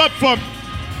yourself, but for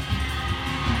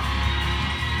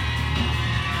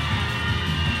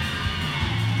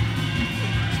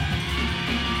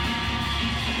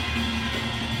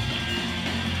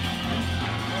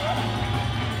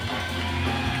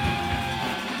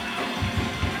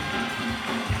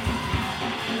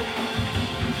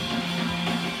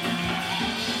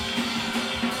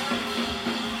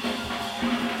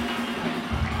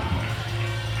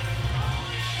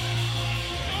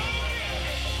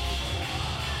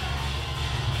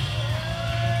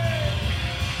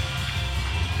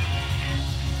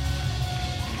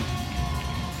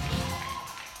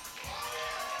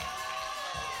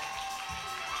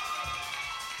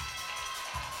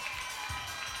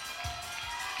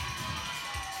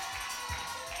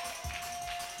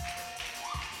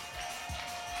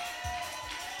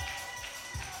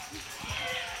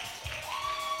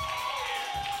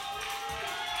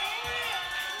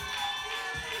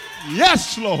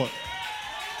yes, Lord.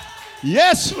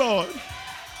 Yes, Lord.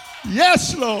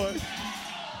 Yes, Lord.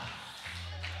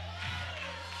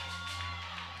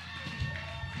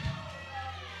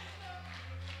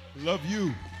 Love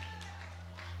you.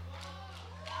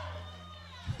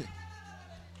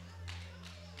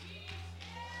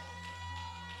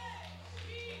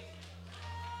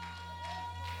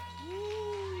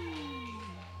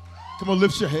 Come on,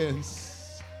 lift your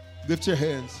hands. Lift your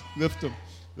hands. Lift them.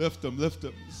 Lift them, lift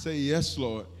them. Say, yes,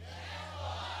 Lord. Yes,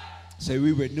 Lord. Say,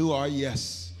 we renew our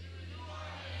yes.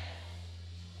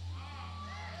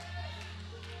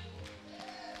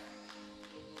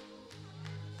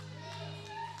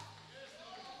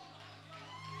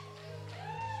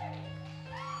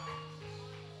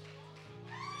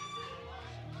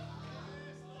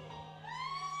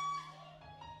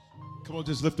 Come on,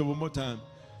 just lift it one more time.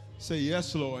 Say,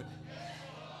 yes, Lord.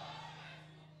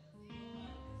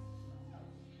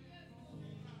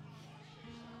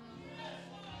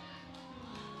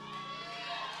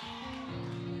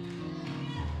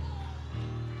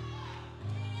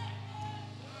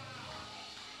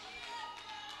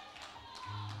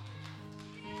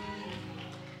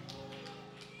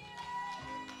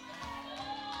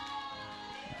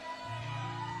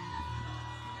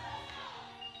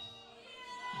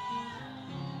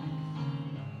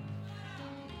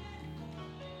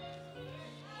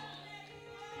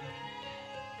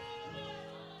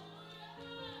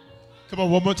 Come on,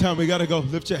 one more time. We got to go.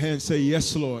 Lift your hands. Say,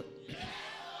 yes, Lord.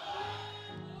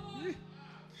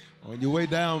 On your way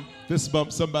down, fist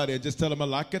bump somebody and just tell them a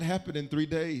lot could happen in 3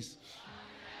 days.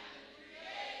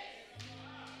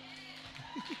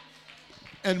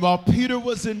 And while Peter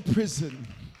was in prison,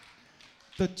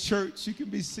 the church, you can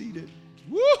be seated.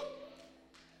 Woo!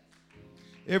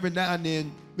 Every now and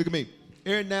then, look at me.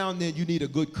 Every now and then you need a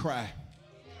good cry.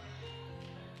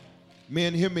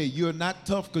 Men, hear me. You're not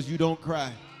tough because you don't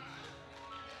cry.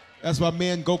 That's why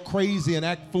men go crazy and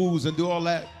act fools and do all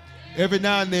that. Every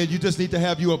now and then you just need to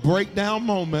have you a breakdown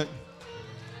moment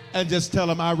and just tell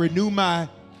them, I renew my.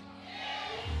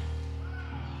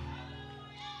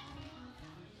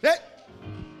 Hey.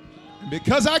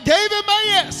 Because I gave him my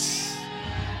yes,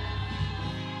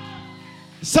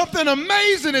 something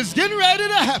amazing is getting ready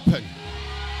to happen.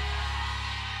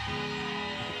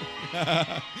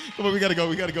 Come on, we gotta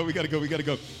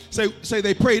go. Say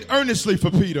they prayed earnestly for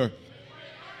Peter.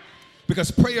 Because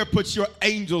prayer puts your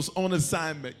angels on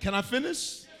assignment. Can I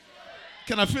finish?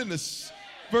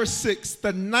 Verse 6,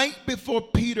 the night before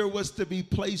Peter was to be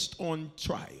placed on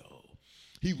trial,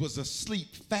 he was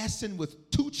asleep, fastened with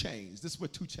 2 chains. This is where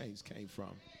 2 chains came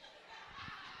from.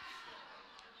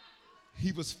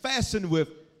 He was fastened with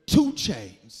 2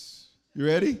 chains. You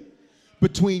ready?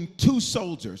 Between 2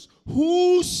 soldiers.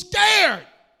 Who's scared?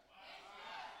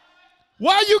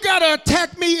 Why you gotta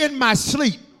attack me in my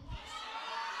sleep?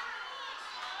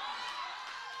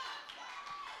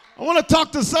 I want to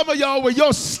talk to some of y'all where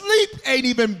your sleep ain't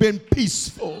even been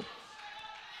peaceful.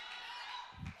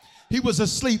 He was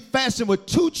asleep, fastened with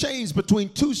 2 chains between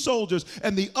 2 soldiers,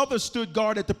 and the other stood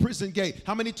guard at the prison gate.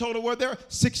 How many total were there?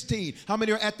 16. How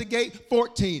many are at the gate?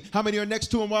 14. How many are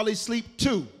next to him while he sleeps?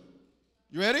 2.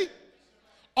 You ready?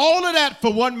 All of that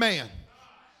for one man.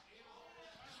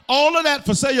 All of that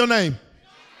for, say your name.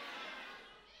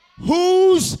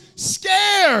 Who's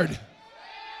scared?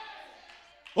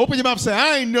 Open your mouth and say,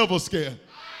 I ain't never scared.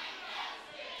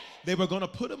 They were going to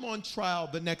put him on trial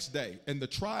the next day, and the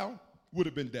trial would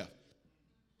have been death.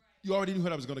 You already knew how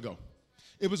that was going to go.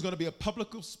 It was going to be a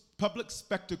public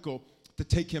spectacle to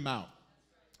take him out.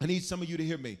 I need some of you to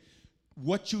hear me.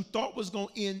 What you thought was going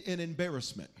to end in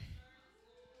embarrassment,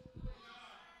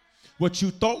 what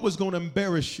you thought was going to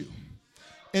embarrass you,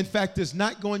 in fact, it's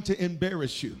not going to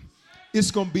embarrass you. It's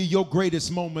going to be your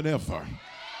greatest moment ever.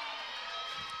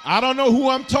 I don't know who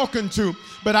I'm talking to,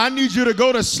 but I need you to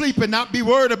go to sleep and not be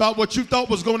worried about what you thought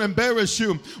was going to embarrass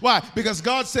you. Why? Because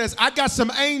God says, I got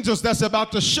some angels that's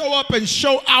about to show up and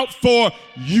show out for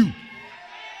you.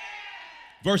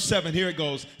 Verse 7, here it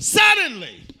goes.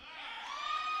 Suddenly,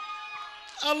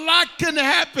 a lot can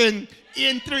happen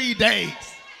in 3 days.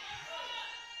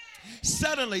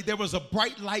 Suddenly, there was a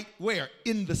bright light where?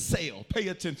 In the cell. Pay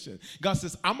attention. God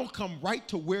says, I'm going to come right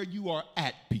to where you are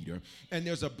at, Peter. And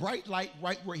there's a bright light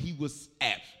right where he was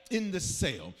at, in the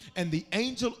cell. And the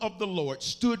angel of the Lord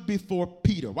stood before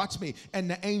Peter. Watch me. And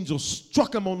the angel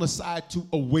struck him on the side to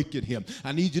awaken him.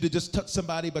 I need you to just touch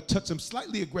somebody, but touch them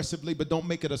slightly aggressively, but don't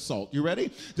make it assault. You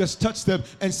ready? Just touch them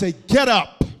and say, get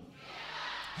up.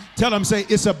 Tell them, say,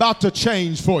 it's about to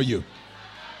change for you.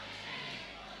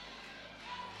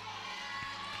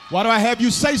 Why do I have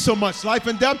you say so much? Life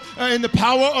and death are in the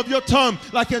power of your tongue.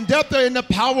 Life and death are in the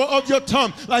power of your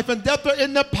tongue. Life and death are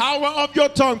in the power of your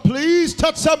tongue. Please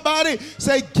touch somebody.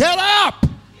 Say, get up.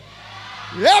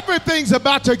 Everything's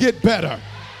about to get better.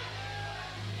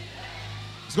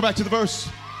 Let's go back to the verse.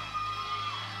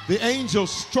 The angel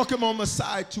struck him on the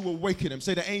side to awaken him.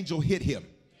 Say, the angel hit him.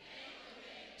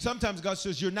 Sometimes God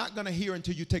says, you're not going to hear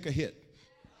until you take a hit.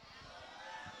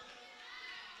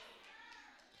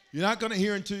 You're not going to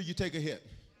hear until you take a hit.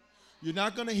 You're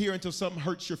not going to hear until something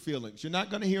hurts your feelings. You're not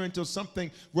going to hear until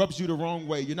something rubs you the wrong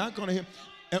way. You're not going to hear.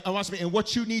 And watch me. And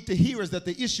what you need to hear is that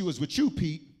the issue is with you,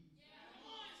 Pete.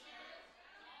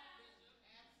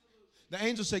 The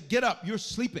angel said, get up. You're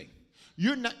sleeping.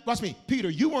 You're not. Watch me. Peter,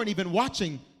 you weren't even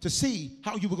watching to see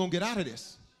how you were going to get out of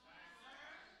this.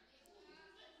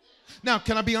 Now,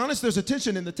 can I be honest? There's a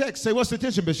tension in the text. Say, what's the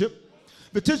tension, Bishop?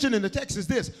 The tension in the text is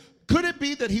this. Could it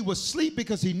be that he was asleep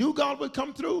because he knew God would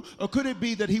come through? Or could it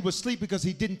be that he was asleep because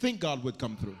he didn't think God would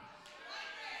come through?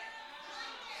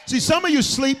 See, some of you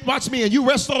sleep, watch me, and you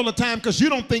rest all the time because you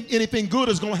don't think anything good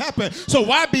is going to happen. So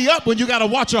why be up when you got to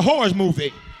watch a horror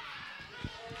movie?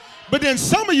 But then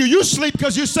some of you sleep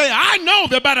because you say, I know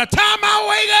that by the time I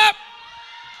wake up,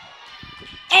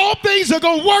 all things are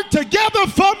going to work together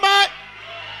for my...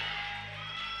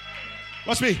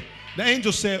 Watch me. The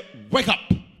angel said, wake up.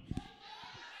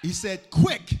 He said,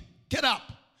 quick, get up.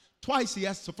 Twice he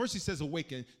asked. So first he says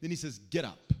awaken, then he says get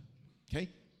up. Okay,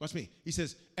 watch me. He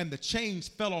says, and the chains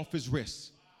fell off his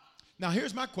wrists. Now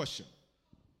here's my question.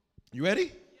 You ready?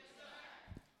 Yes,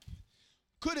 sir.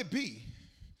 Could it be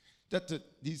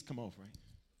These come off, right?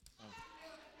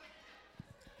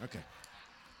 Oh. Okay.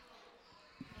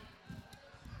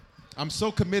 I'm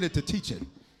so committed to teaching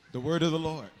the word of the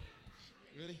Lord.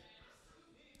 Ready?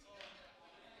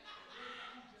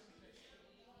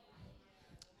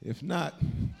 If not,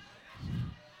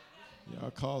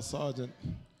 y'all call Sergeant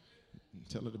and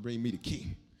tell her to bring me the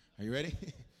key. Are you ready?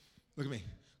 Look at me.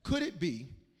 Could it be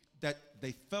that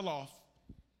they fell off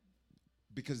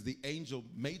because the angel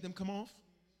made them come off?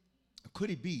 Or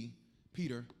could it be,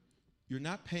 Peter, you're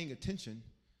not paying attention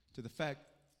to the fact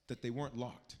that they weren't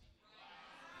locked?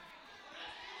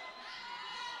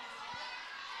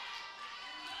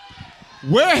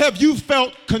 Where have you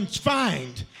felt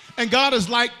confined? And God is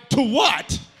like, to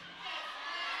what?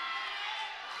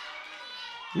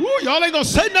 Ooh, y'all ain't gonna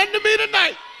say nothing to me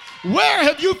tonight. Where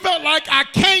have you felt like I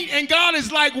can't? And God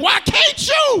is like, why can't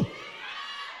you?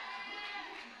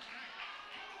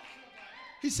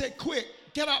 He said, quick,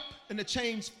 get up. And the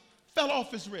chains fell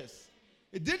off his wrists.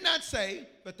 It did not say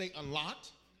that they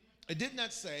unlocked. It did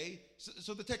not say,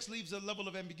 so the text leaves a level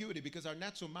of ambiguity because our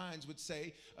natural minds would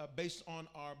say, based on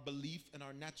our belief and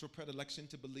our natural predilection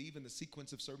to believe in the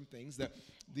sequence of certain things, that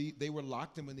they were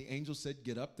locked, and when the angel said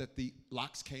get up, that the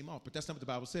locks came off. But that's not what the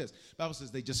Bible says. The Bible says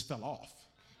they just fell off.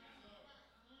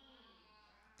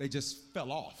 They just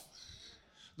fell off.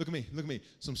 Look at me, look at me.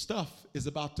 Some stuff is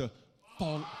about to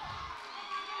fall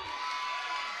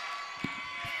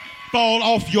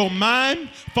off your mind,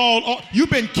 fall off. You've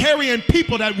been carrying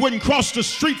people that wouldn't cross the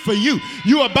street for you.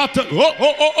 You're about to,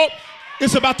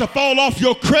 It's about to fall off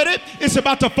your credit. It's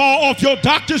about to fall off your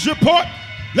doctor's report.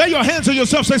 Lay your hands on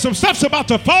yourself, say some stuff's about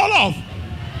to fall off.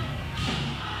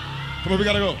 Come on, we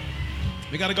gotta go.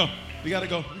 We gotta go. We gotta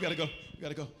go. We gotta go. We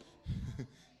gotta go.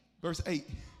 Verse 8.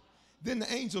 Then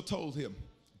the angel told him,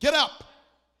 get up,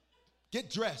 get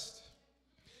dressed.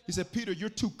 He said, Peter, you're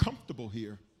too comfortable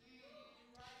here.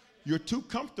 You're too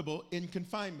comfortable in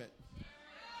confinement.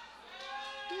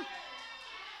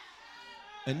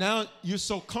 And now you're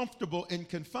so comfortable in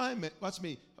confinement. Watch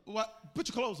me. Put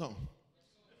your clothes on.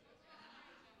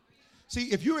 See,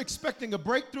 if you're expecting a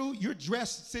breakthrough, you're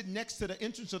dressed sitting next to the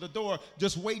entrance of the door,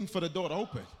 just waiting for the door to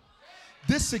open.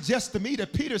 This suggests to me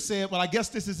that Peter said, well, I guess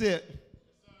this is it.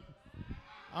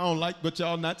 I don't like what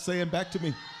y'all not saying back to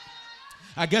me.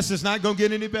 I guess it's not going to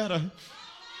get any better.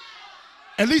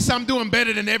 At least I'm doing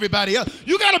better than everybody else.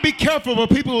 You got to be careful when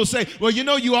people will say, well, you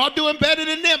know, you are doing better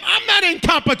than them. I'm not in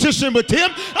competition with him.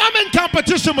 I'm in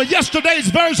competition with yesterday's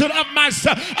version of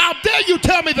myself. How dare you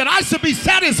tell me that I should be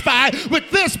satisfied with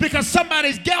this because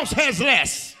somebody else has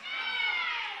less?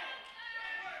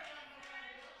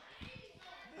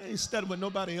 I ain't studying what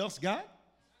nobody else got.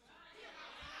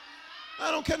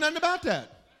 I don't care nothing about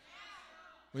that.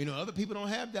 Well, you know, other people don't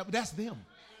have that, but that's them.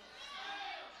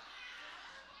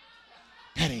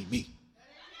 That ain't me.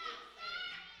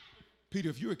 Peter,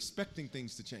 if you're expecting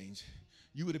things to change,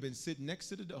 you would have been sitting next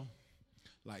to the door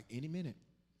like any minute.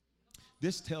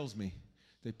 This tells me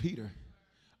that Peter,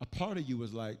 a part of you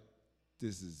was like,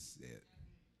 this is it.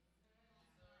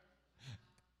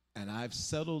 And I've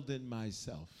settled in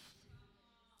myself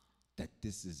that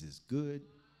this is as good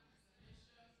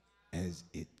as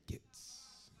it gets.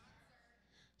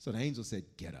 So the angel said,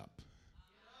 get up,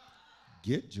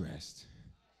 get dressed.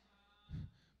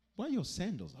 Why are your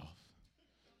sandals off?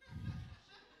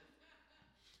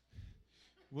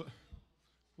 What?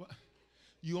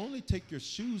 You only take your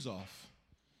shoes off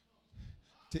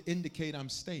to indicate I'm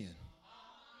staying.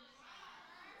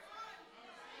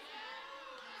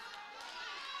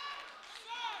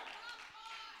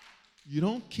 You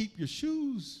don't keep your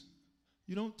shoes.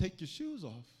 You don't take your shoes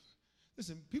off.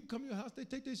 Listen, people come to your house, they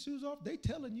take their shoes off, they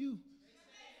telling you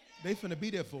they finna be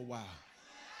there for a while.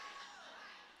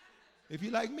 If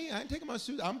you're like me, I ain't taking my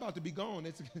shoes. I'm about to be gone.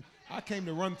 I came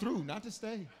to run through, not to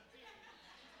stay.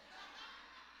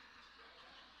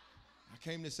 I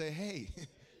came to say, hey,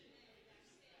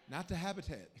 not to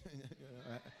habitat.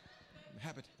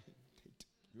 Habitat.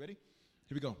 You ready?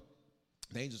 Here we go.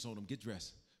 The angel told him, get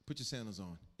dressed. Put your sandals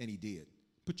on. And he did.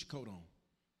 Put your coat on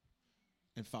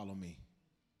and follow me.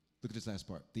 Look at this last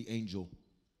part. The angel.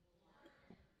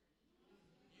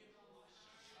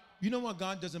 You know why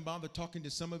God doesn't bother talking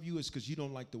to some of you is because you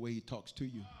don't like the way he talks to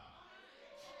you.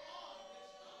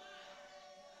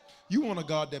 You want a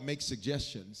God that makes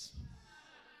suggestions.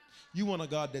 You want a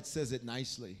God that says it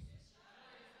nicely.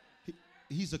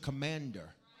 He's a commander,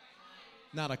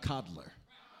 not a coddler.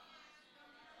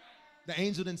 The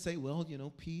angel didn't say, well, you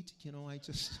know, Pete, you know,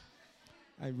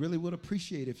 I really would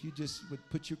appreciate if you just would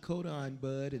put your coat on,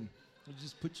 bud, and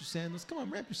just put your sandals. Come on,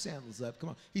 wrap your sandals up. Come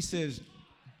on. He says,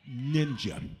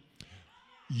 ninja,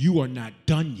 you are not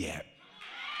done yet.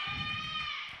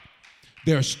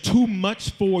 There's too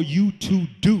much for you to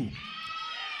do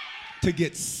to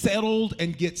get settled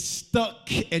and get stuck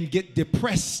and get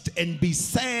depressed and be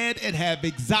sad and have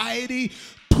anxiety.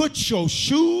 Put your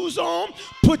shoes on,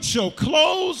 put your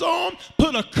clothes on,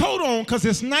 put a coat on because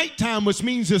it's nighttime, which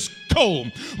means it's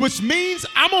cold, which means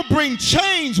I'm going to bring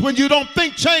change when you don't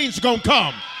think change is going to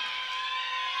come.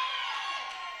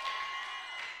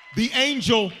 The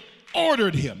angel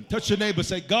ordered him. Touch your neighbor,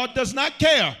 say, God does not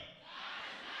care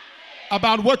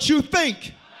about what you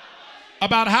think,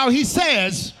 about how he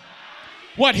says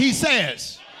what he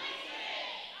says.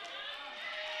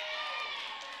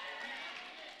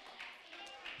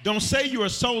 Don't say you're a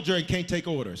soldier and can't take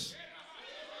orders.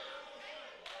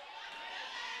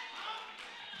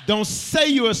 Don't say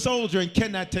you're a soldier and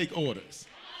cannot take orders.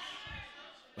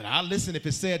 But I'll listen if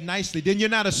it's said nicely. Then you're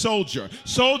not a soldier.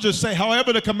 Soldiers say,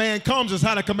 however the command comes is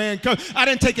how the command comes. I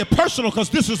didn't take it personal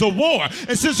because this is a war.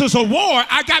 And since it's a war,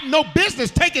 I got no business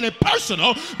taking it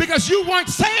personal because you weren't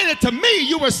saying it to me.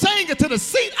 You were saying it to the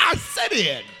seat I sit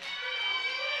in.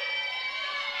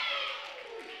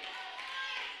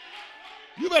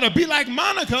 You better be like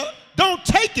Monica. Don't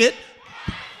take it.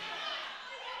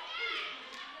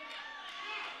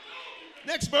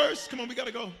 Next verse. Come on, we got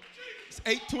to go. It's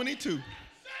 8:22.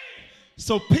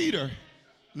 So Peter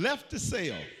left the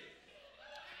sail.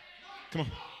 Come on.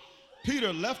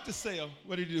 Peter left the sail.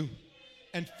 What did he do?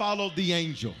 And followed the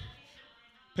angel.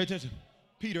 Pay attention.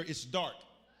 Peter, it's dark.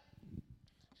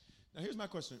 Now here's my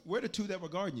question. Where are the two that were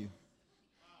guarding you?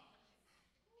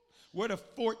 Where are the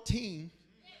 14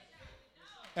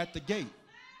 at the gate?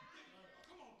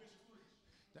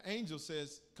 The angel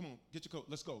says, come on, get your coat,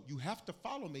 let's go. You have to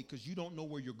follow me because you don't know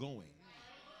where you're going.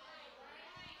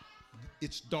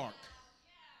 It's dark.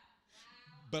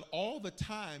 But all the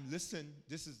time, listen,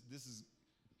 this is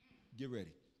get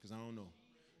ready, because I don't know.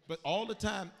 But all the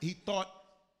time, he thought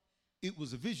it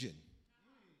was a vision.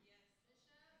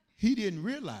 He didn't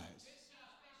realize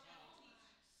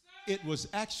it was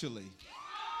actually.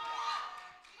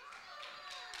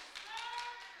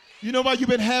 You know why you've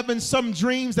been having some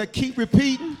dreams that keep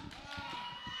repeating?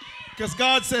 Because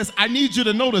God says, I need you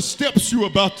to know the steps you're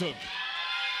about to.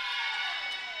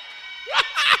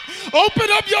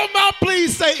 Open up your mouth,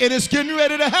 please. Say, it is getting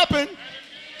ready to happen.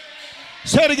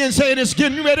 Say it again. Say, it is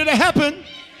getting ready to happen.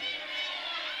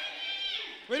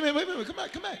 Wait a minute.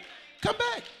 Come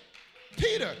back.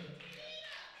 Peter.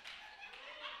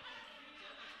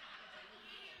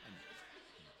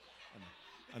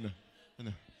 I know.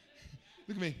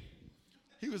 Look at me.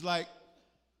 He was like,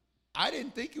 I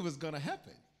didn't think it was going to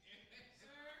happen.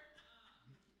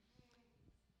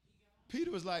 Peter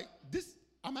was like,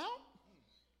 I'm out?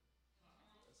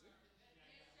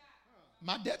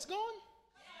 My debt's gone?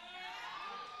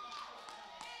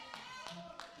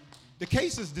 The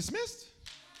case is dismissed?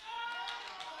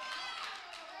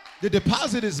 The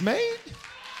deposit is made?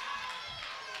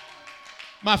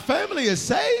 My family is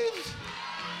saved?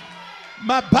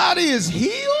 My body is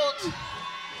healed?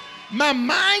 My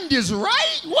mind is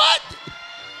right? What?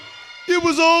 It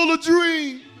was all a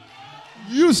dream.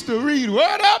 Used to read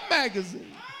Word Up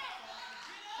magazine.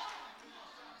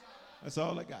 That's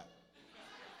all I got.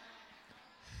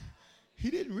 He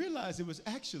didn't realize it was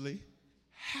actually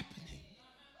happening.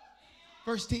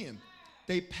 Verse 10,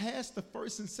 they passed the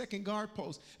first and second guard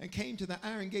post and came to the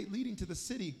iron gate leading to the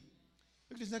city.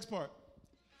 Look at this next part.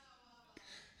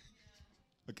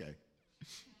 Okay.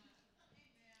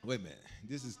 Wait a minute.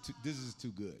 This is too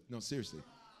good. No, seriously.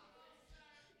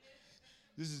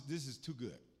 This is too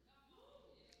good.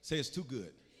 Say it's too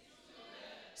good.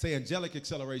 Say angelic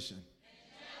acceleration.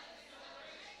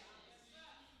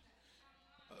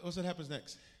 What's what happens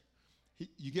next?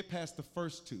 You get past the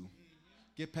first two.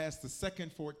 Get past the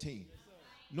second 14.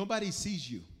 Nobody sees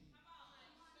you.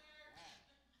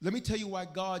 Let me tell you why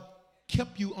God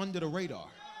kept you under the radar.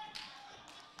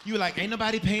 You were like, ain't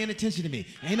nobody paying attention to me.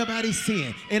 Ain't nobody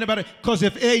seeing. Ain't nobody. Because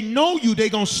if they know you, they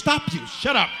going to stop you.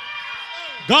 Shut up.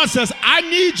 God says, I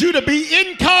need you to be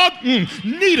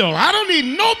incognito. I don't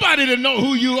need nobody to know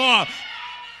who you are.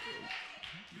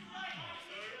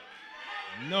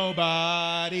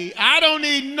 Nobody. I don't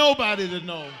need nobody to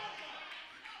know.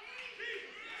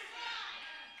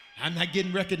 I'm not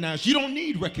getting recognized. You don't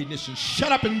need recognition.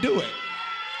 Shut up and do it.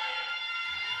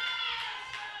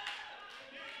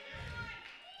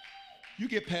 You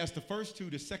get past the first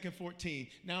two, the second 14.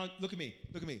 Now, look at me.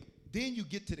 Then you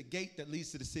get to the gate that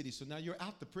leads to the city. So now you're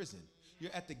out the prison.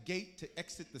 You're at the gate to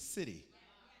exit the city.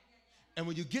 And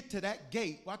when you get to that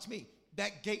gate, watch me,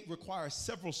 that gate requires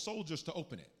several soldiers to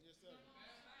open it.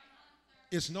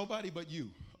 It's nobody but you.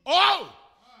 Oh!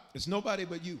 It's nobody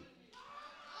but you.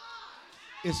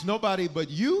 It's nobody but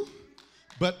you,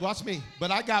 But watch me.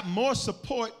 But I got more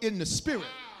support in the spirit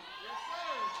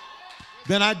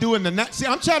than I do in the natural. See,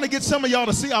 I'm trying to get some of y'all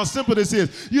to see how simple this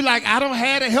is. You like, I don't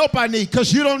have the help I need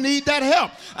because you don't need that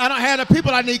help. I don't have the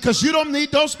people I need because you don't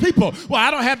need those people. Well,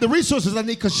 I don't have the resources I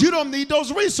need because you don't need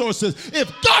those resources.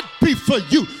 If God be for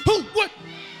you, who would?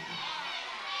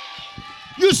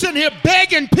 You sitting here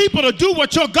begging people to do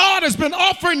what your God has been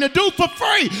offering to do for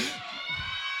free.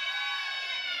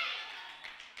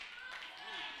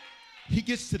 He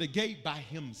gets to the gate by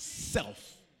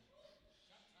himself.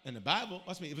 And the Bible,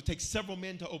 watch me, it would take several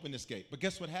men to open this gate. But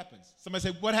guess what happens? Somebody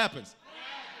say, what happens?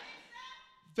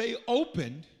 They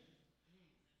opened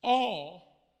all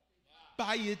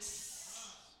by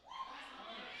its.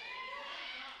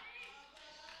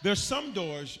 There's some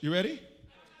doors, you ready?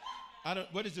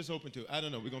 What is this open to? I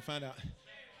don't know. We're going to find out.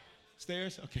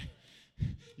 Stairs? Okay.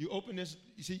 You open this.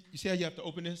 You see how you have to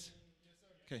open this?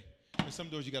 Okay. There's some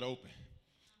doors you got to open.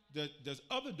 There's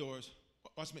other doors.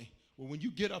 Watch me. Well, when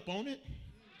you get up on it,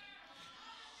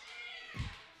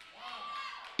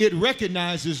 it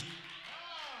recognizes.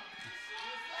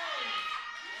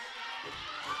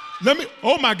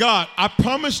 Oh my God, I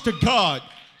promise to God,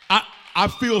 I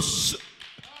feel,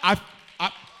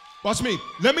 watch me.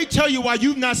 Let me tell you why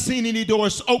you've not seen any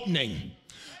doors opening.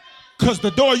 Because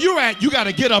the door you're at, you got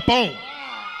to get up on.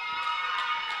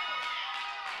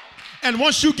 And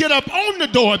once you get up on the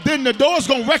door, then the door's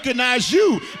going to recognize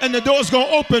you and the door's going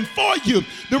to open for you.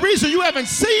 The reason you haven't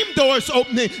seen doors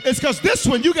opening is because this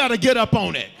one, you got to get up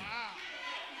on it.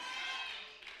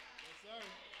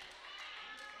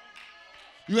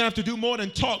 You're going to have to do more than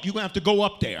talk. You're going to have to go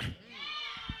up there.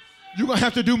 You're going to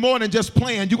have to do more than just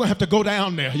plan. You're going to have to go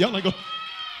down there. Y'all like go.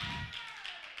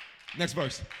 Next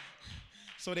verse.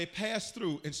 So they passed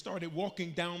through and started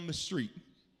walking down the street.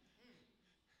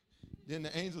 Then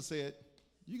the angel said,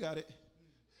 you got it.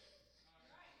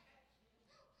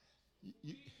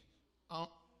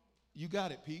 You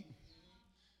got it, Pete.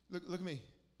 Look at me.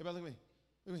 Everybody look at me.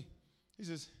 Look at me. He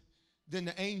says, then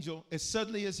the angel, as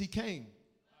suddenly as he came,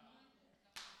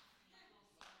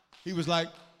 he was like,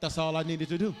 that's all I needed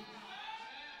to do.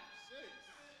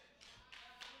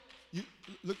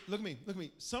 Look at me. Look at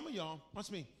me. Some of y'all, watch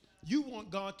me. You want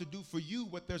God to do for you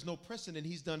what there's no precedent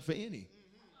he's done for any.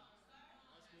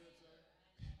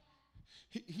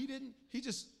 He didn't. He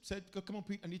just said, come on,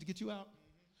 Pete, I need to get you out.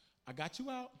 I got you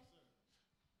out.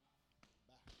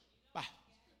 Bye.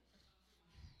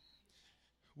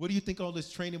 What do you think all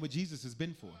this training with Jesus has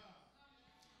been for?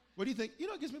 What do you think? You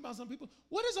know, it gets me about some people.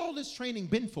 What has all this training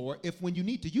been for if when you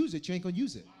need to use it, you ain't going to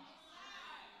use it?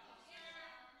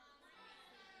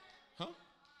 Huh?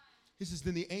 He says,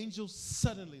 then the angel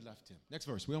suddenly left him. Next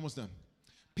verse. We're almost done.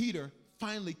 Peter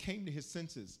finally came to his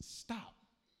senses. Stop.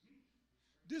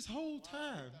 This whole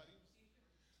time,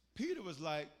 Peter was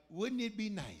like, wouldn't it be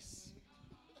nice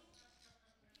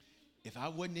if I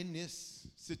wasn't in this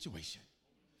situation?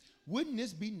 Wouldn't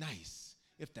this be nice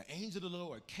if the angel of the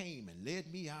Lord came and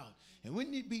led me out? And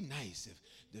wouldn't it be nice if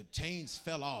the chains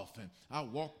fell off and I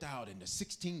walked out and the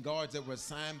 16 guards that were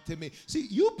assigned to me? See,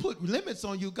 you put limits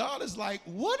on you. God is like,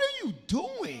 what are you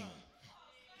doing?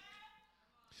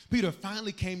 Peter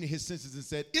finally came to his senses and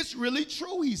said, it's really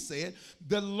true, he said.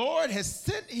 The Lord has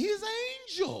sent his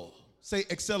angel, say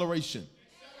acceleration,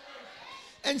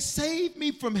 and saved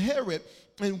me from Herod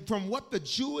and from what the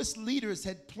Jewish leaders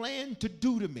had planned to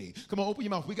do to me. Come on, open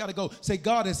your mouth. We got to go. Say,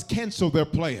 God has canceled their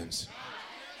plans.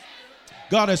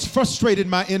 God has frustrated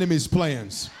my enemies'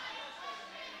 plans.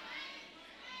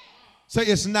 Say,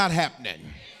 it's not happening.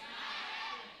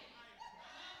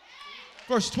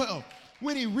 Verse 12.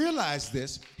 When he realized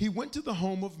this, he went to the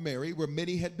home of Mary where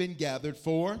many had been gathered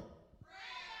for.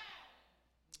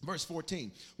 Verse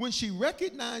 14. When she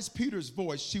recognized Peter's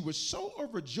voice, she was so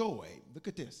overjoyed, look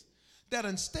at this, that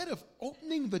instead of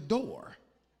opening the door,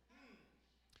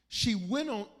 she went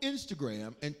on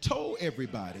Instagram and told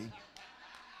everybody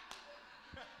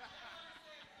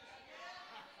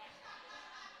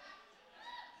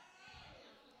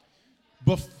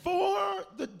before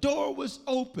the door was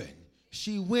open.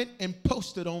 She went and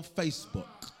posted on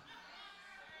Facebook.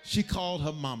 She called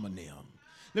her mama and them.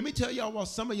 Let me tell y'all, while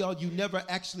some of y'all, you never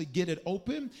actually get it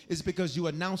open, it's because you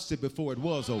announced it before it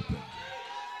was open.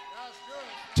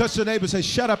 Touch your neighbor and say,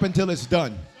 shut up until it's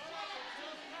done.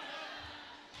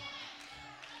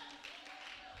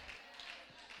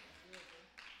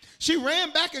 She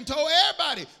ran back and told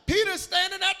everybody, Peter's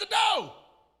standing at the door.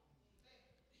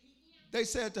 They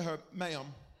said to her, ma'am,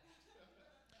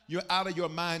 you're out of your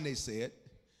mind, they said.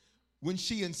 When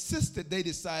she insisted, they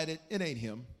decided it ain't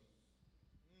him.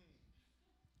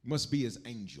 Must be his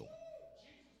angel.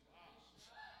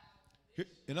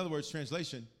 In other words,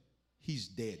 translation, He's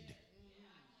dead.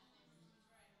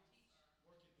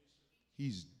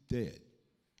 He's dead.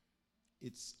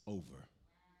 It's over.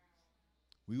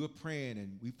 We were praying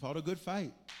and we fought a good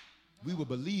fight. We were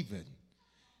believing.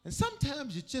 And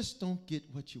sometimes you just don't get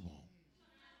what you want.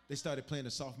 They started playing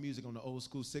the soft music on the old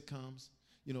school sitcoms.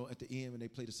 You know, at the end when they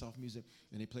played the soft music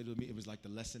and they played it was like the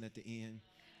lesson at the end.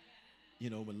 You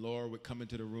know, when Laura would come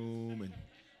into the room and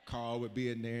Carl would be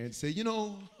in there and say, you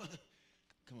know,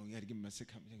 come on, you got to give me my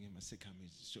sitcom. You got to give me my sitcom.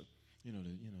 You know,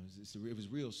 it was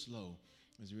real slow.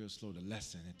 It was real slow, the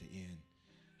lesson at the end.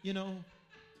 You know,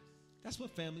 that's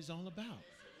what family's all about.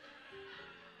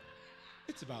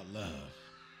 It's about love.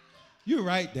 You're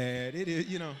right, Dad. It is,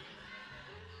 you know.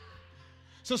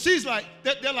 So she's like,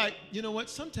 they're like, you know what?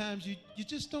 Sometimes you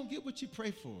just don't get what you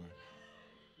pray for,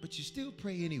 but you still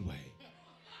pray anyway.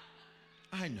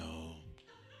 I know.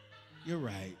 You're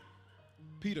right.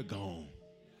 Peter gone.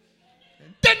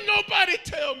 And didn't nobody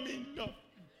tell me nothing.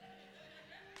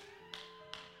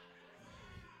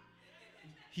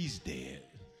 He's dead.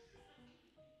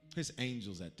 His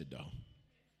angel's at the door.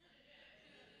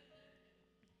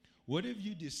 What if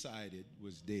you decided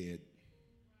was dead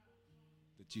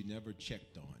that you never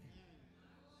checked on?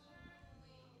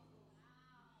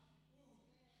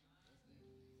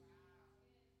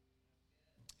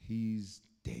 He's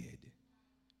dead,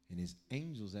 and his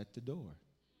angel's at the door.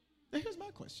 Now here's my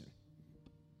question.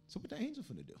 So what the angel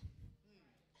finna do?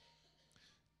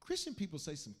 Christian people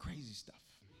say some crazy stuff.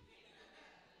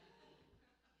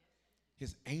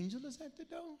 His angel is at the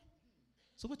door?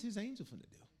 So what's his angel finna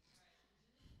do?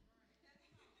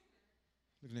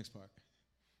 Look at the next part.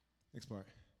 Next part.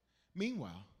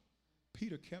 Meanwhile,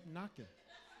 Peter kept knocking.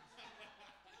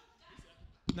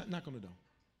 Knock on the door.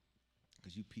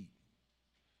 Because you Pete.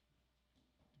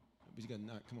 But you got to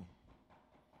knock. Come on.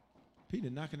 Peter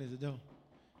knocking at the door.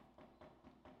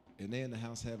 And they in the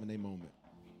house having their moment.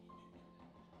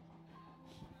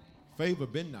 Favor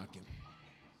been knocking.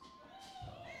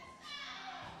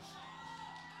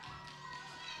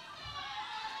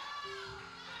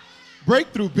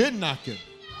 Breakthrough been knocking.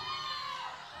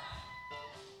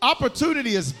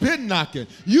 Opportunity has been knocking.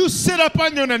 You sit up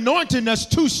under an anointing that's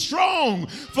too strong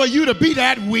for you to be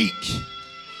that weak.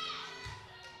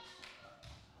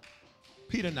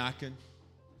 Peter knocking.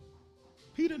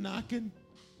 Peter knocking.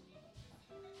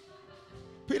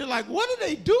 Peter like, what are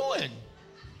they doing?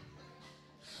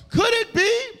 Could it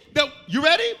be that, you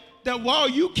ready? That while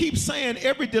you keep saying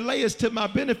every delay is to my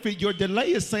benefit, your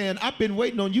delay is saying, I've been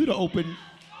waiting on you to open.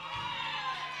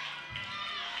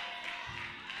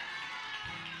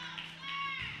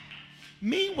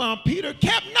 Meanwhile, Peter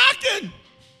kept knocking.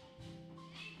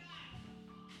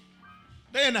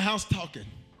 They're in the house talking.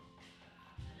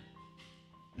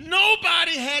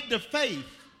 Nobody had the faith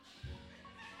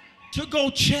to go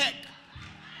check.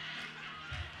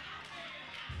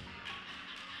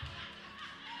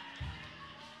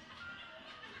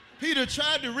 Peter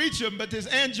tried to reach him, but his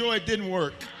Android didn't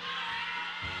work.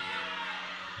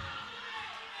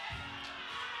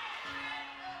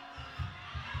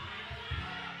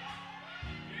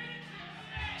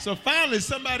 So finally,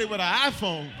 somebody with an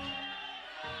iPhone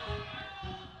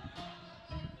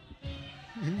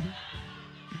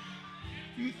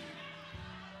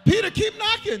Peter, keep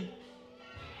knocking.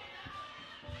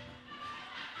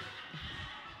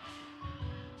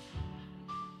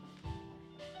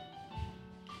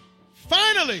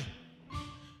 Finally,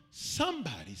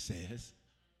 somebody says,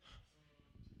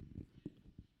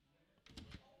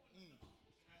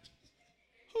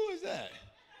 who is that?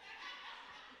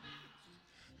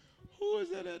 Who is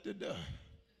that at the door?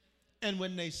 And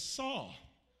when they saw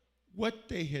what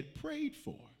they had prayed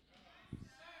for,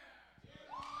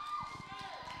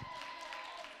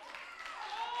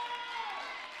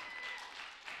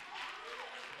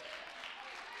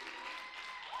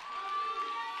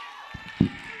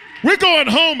 we're going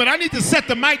home, but I need to set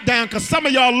the mic down because some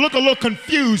of y'all look a little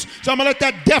confused. So I'm going to let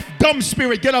that deaf, dumb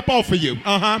spirit get up off of you.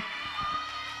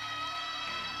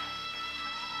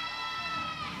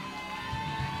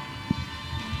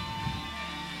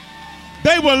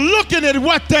 They were looking at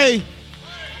what they...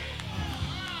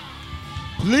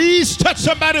 Please touch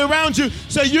somebody around you.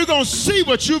 Say, you're going to see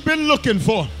what you've been looking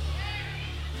for.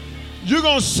 You're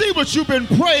going to see what you've been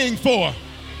praying for.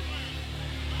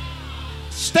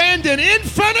 Standing in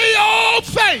front of your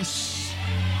face.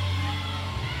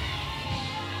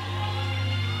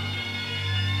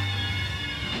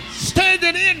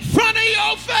 Standing in front of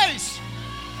your face.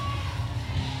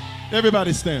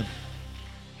 Everybody stand.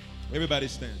 Everybody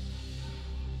stand.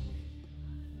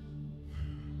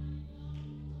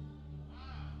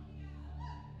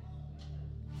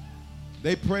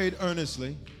 They prayed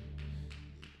earnestly.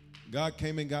 God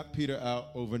came and got Peter out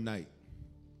overnight.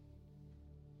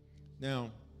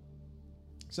 Now,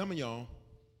 some of y'all,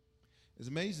 it's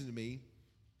amazing to me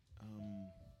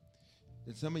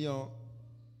that some of y'all,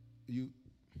 can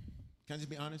I just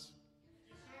be honest?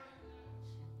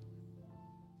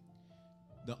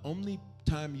 The only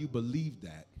time you believe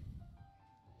that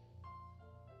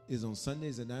is on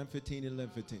Sundays at 9:15 and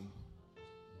 11:15.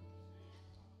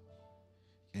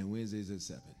 And Wednesdays at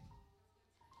 7.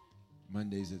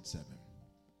 Mondays at 7.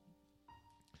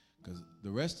 Because the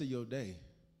rest of your day,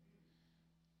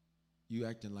 you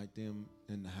acting like them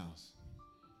in the house.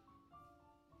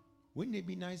 Wouldn't it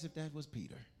be nice if that was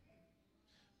Peter?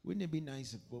 Wouldn't it be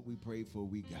nice if what we prayed for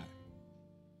we got?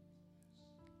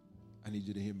 I need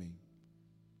you to hear me.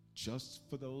 Just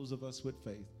for those of us with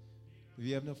faith. If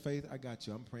you have no faith, I got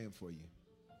you. I'm praying for you.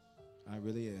 I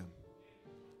really am.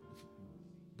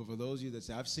 But for those of you that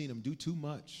say, I've seen him do too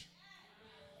much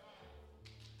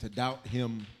to doubt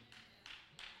him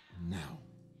now.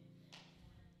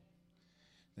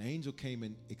 The angel came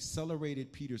and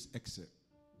accelerated Peter's exit,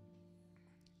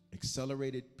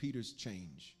 accelerated Peter's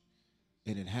change,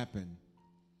 and it happened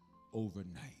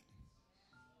overnight.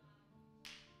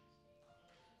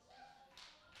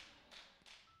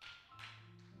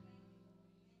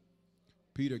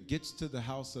 Peter gets to the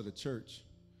house of the church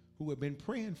who had been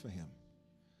praying for him.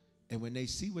 And when they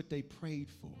see what they prayed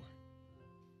for,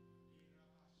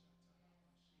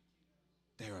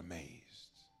 they're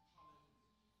amazed.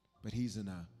 But he's an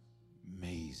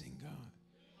amazing God.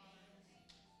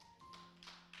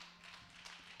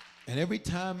 And every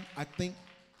time I think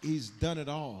he's done it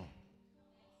all,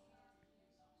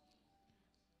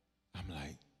 I'm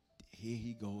like, here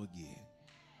he go again.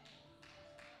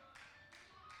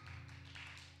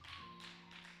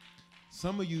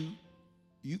 Some of you,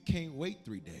 you can't wait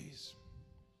 3 days.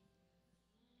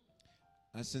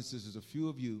 I sense there's a few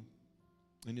of you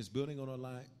in this building on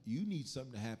online, you need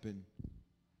something to happen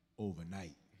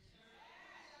overnight.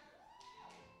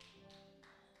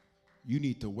 You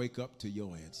need to wake up to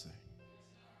your answer.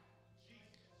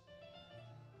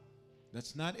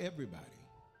 That's not everybody.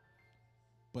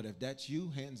 But if that's you,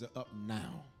 hands are up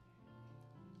now.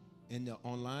 In the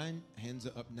online, hands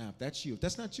are up now. If that's you. If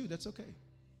that's not you, that's okay.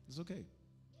 It's okay.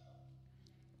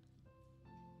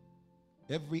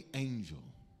 Every angel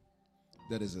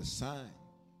that is assigned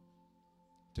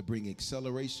to bring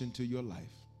acceleration to your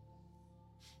life,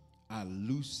 I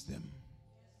loose them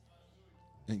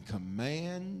and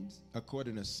command,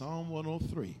 according to Psalm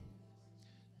 103,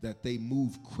 that they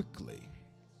move quickly.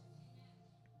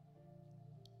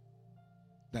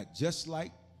 That just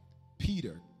like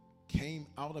Peter came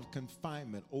out of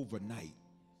confinement overnight,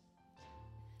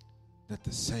 that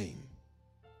the same,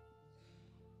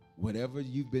 whatever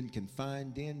you've been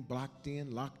confined in, blocked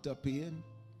in, locked up in,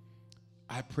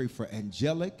 I pray for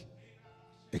angelic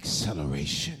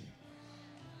acceleration.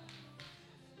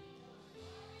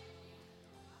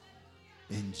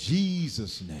 In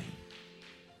Jesus' name.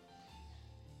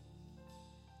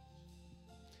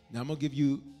 Now I'm going to give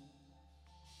you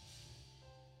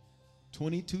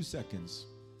 22 seconds.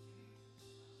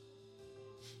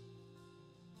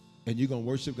 And you're going to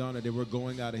worship God, and then we're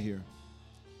going out of here.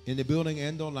 In the building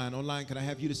and online. Online, can I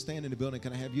have you to stand? In the building,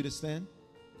 can I have you to stand?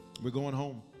 We're going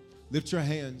home. Lift your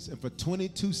hands, and for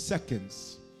 22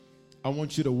 seconds, I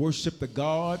want you to worship the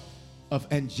God of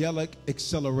angelic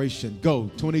acceleration. Go.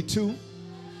 22,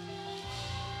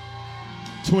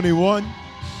 21,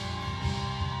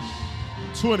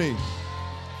 20,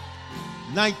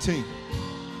 19,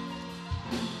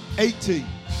 18,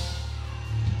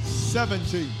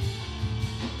 17,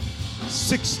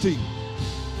 16,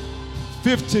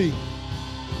 15,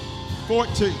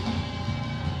 14,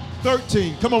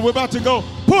 13. Come on, we're about to go.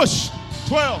 Push.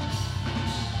 12,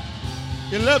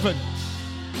 11,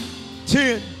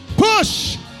 10.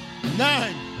 Push.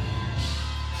 9,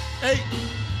 8,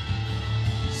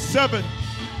 7,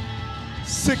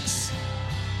 6,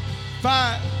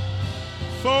 5,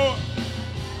 4,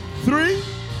 3,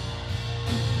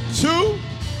 2.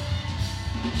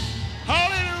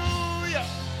 Hallelujah.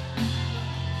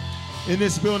 In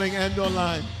this building and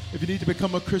online, if you need to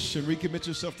become a Christian, recommit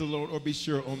yourself to the Lord, or be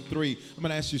sure on 3. I'm going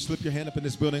to ask you to slip your hand up in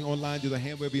this building online, do the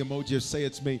hand wavy emoji, or say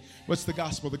it's me. What's the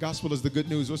gospel? The gospel is the good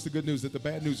news. What's the good news? That the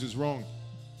bad news is wrong.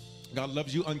 God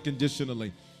loves you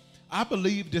unconditionally. I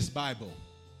believe this Bible.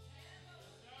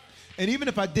 And even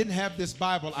if I didn't have this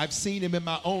Bible, I've seen him in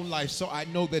my own life, so I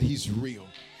know that he's real.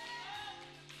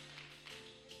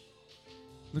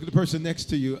 Look at the person next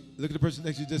to you. Look at the person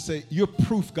next to you. Just say, you're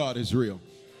proof God is real.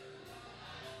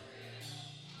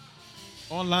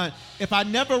 Online. If I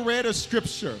never read a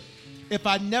scripture If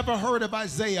I never heard of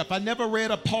Isaiah, if I never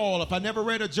read of Paul, if I never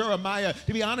read of Jeremiah,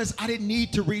 to be honest, I didn't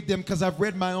need to read them because I've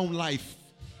read my own life.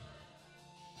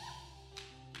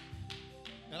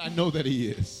 And I know that he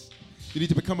is. You need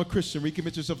to become a Christian.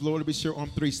 Recommit yourself, Lord, to be sure. On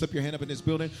 3, slip your hand up in this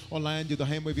building. Online, do the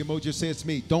hand wave emoji. Say it's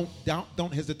me. Don't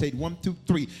hesitate. 1, 2,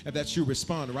 3. If that's you,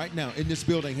 respond right now in this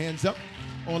building. Hands up.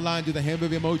 Online, do the hand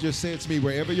wave emoji. Say it's me.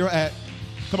 Wherever you're at.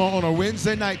 Come on a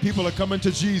Wednesday night, people are coming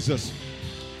to Jesus.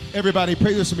 Everybody,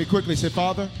 pray this with me quickly. Say,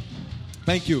 Father,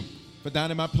 thank you for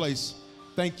dying in my place.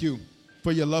 Thank you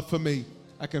for your love for me.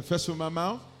 I confess with my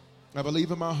mouth. I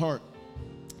believe in my heart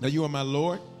that you are my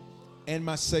Lord and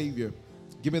my Savior.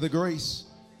 Give me the grace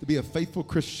to be a faithful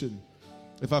Christian.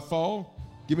 If I fall,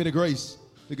 give me the grace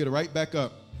to get right back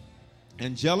up.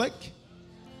 Angelic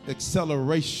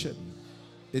acceleration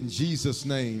in Jesus'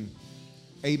 name.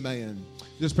 Amen.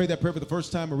 Just pray that prayer for the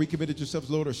first time or recommitted yourselves,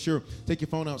 Lord, or sure, take your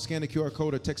phone out, scan the QR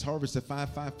code, or text Harvest to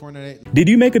 55498. Did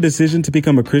you make a decision to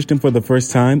become a Christian for the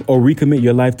first time or recommit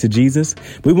your life to Jesus?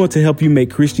 We want to help you make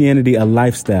Christianity a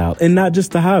lifestyle and not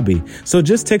just a hobby. So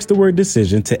just text the word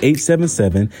decision to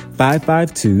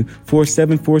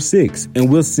 877-552-4746 and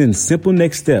we'll send simple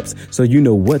next steps so you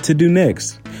know what to do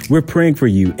next. We're praying for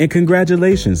you and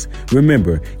congratulations.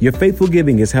 Remember, your faithful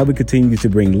giving is how we continue to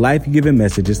bring life-giving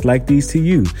messages like these to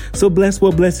you. So bless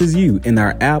what blesses you in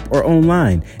our app or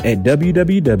online at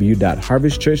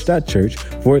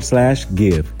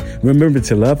www.harvestchurch.church/give. Remember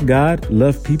to love God,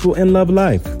 love people, and love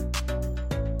life.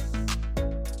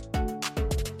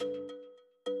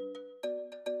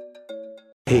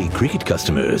 Hey, Cricket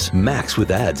customers, Max with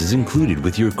ads is included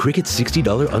with your Cricket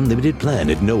 $60 unlimited plan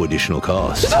at no additional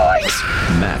cost. Nice!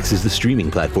 Max is the streaming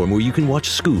platform where you can watch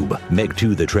Scoob, Meg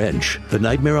 2 The Trench, The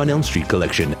Nightmare on Elm Street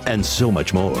collection, and so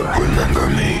much more. Remember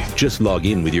me. Just log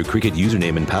in with your Cricket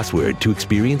username and password to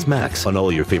experience Max on all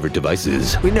your favorite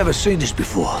devices. We've never seen this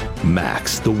before.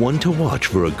 Max, the one to watch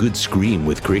for a good scream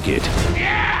with Cricket.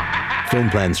 Phone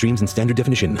plan streams in standard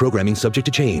definition. Programming subject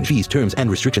to change. Fees, terms,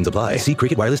 and restrictions apply. See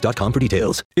cricketwireless.com for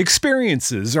details.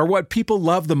 Experiences are what people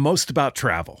love the most about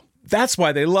travel. That's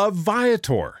why they love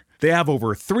Viator. They have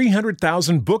over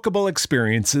 300,000 bookable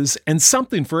experiences and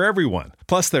something for everyone.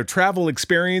 Plus, their travel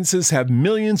experiences have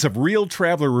millions of real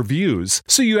traveler reviews,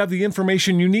 so you have the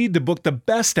information you need to book the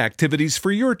best activities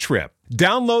for your trip.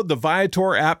 Download the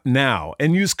Viator app now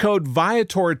and use code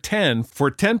Viator10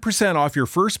 for 10% off your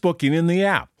first booking in the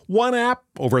app. One app,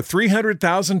 over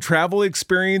 300,000 travel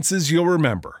experiences you'll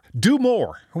remember. Do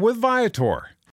more with Viator.